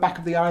then we've got the back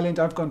of the island.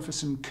 I've gone for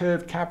some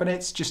curved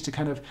cabinets just to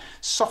kind of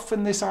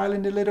soften this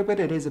island a little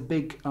bit. It is a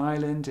big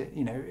island,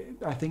 you know.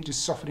 I think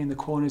just softening the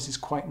corners is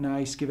quite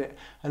nice, give it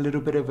a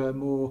little bit of a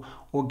more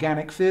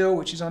organic feel,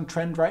 which is on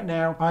trend right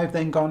now. I've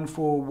then gone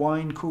for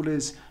wine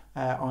coolers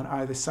on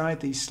either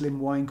side, these slim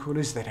wine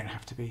coolers. They don't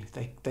have to be,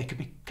 they could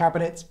be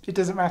cabinets, it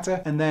doesn't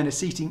matter. And then a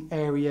seating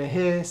area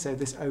here, so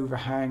this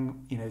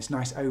overhang, you know, this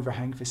nice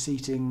overhang for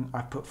seating.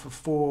 I've put for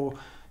 4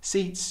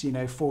 seats, you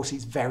know, 4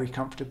 seats very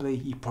comfortably.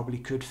 You probably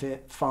could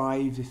fit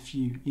 5 if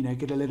you know,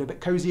 get a little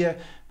bit cozier,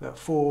 but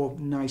 4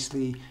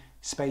 nicely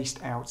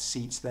spaced out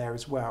seats there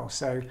as well.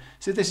 So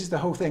this is the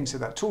whole thing. So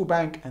that tall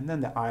bank and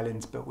then the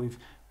islands, but we've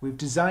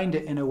designed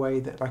it in a way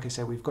that, like I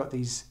said, we've got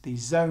these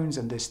zones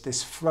and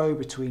this flow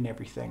between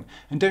everything.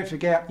 And don't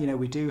forget, you know,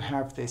 we do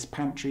have this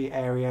pantry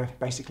area,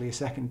 basically a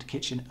second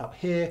kitchen up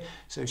here.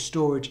 So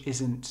storage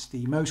isn't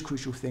the most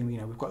crucial thing. You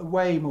know, we've got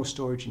way more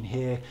storage in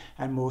here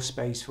and more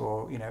space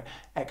for, you know,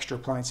 extra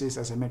appliances.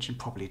 As I mentioned,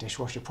 probably a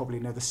dishwasher, probably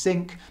another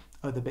sink,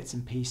 other bits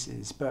and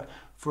pieces. But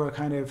for a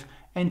kind of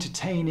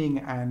entertaining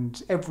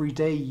and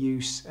everyday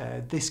use,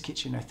 this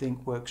kitchen I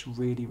think works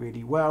really,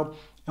 really well.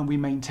 And we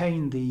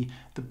maintain the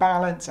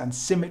balance and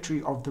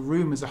symmetry of the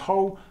room as a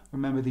whole.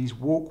 Remember, these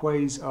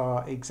walkways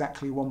are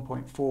exactly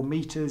 1.4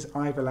 meters.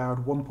 I've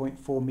allowed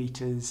 1.4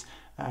 meters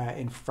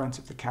in front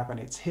of the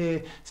cabinets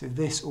here. So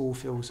this all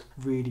feels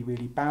really,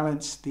 really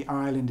balanced. The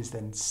island is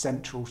then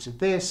central to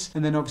this.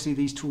 And then obviously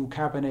these tall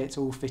cabinets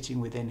all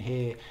fitting within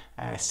here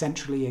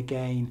centrally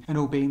again, and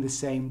all being the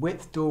same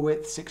width, door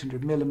width,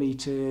 600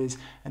 millimeters.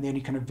 And the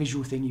only kind of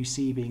visual thing you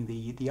see being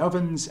the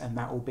ovens, and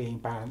that all being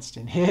balanced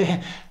in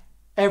here.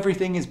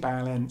 Everything is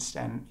balanced,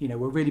 and you know,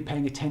 we're really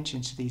paying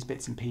attention to these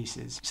bits and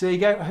pieces. So there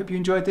you go. I hope you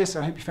enjoyed this.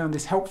 I hope you found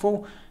this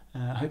helpful.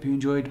 I hope you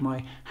enjoyed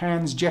my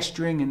hands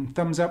gesturing and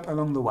thumbs up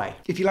along the way.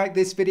 If you like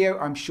this video,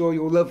 I'm sure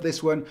you'll love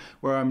this one,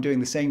 where I'm doing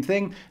the same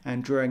thing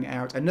and drawing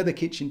out another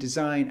kitchen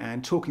design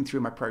and talking through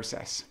my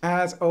process.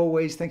 As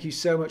always, thank you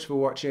so much for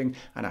watching,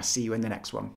 and I'll see you in the next one.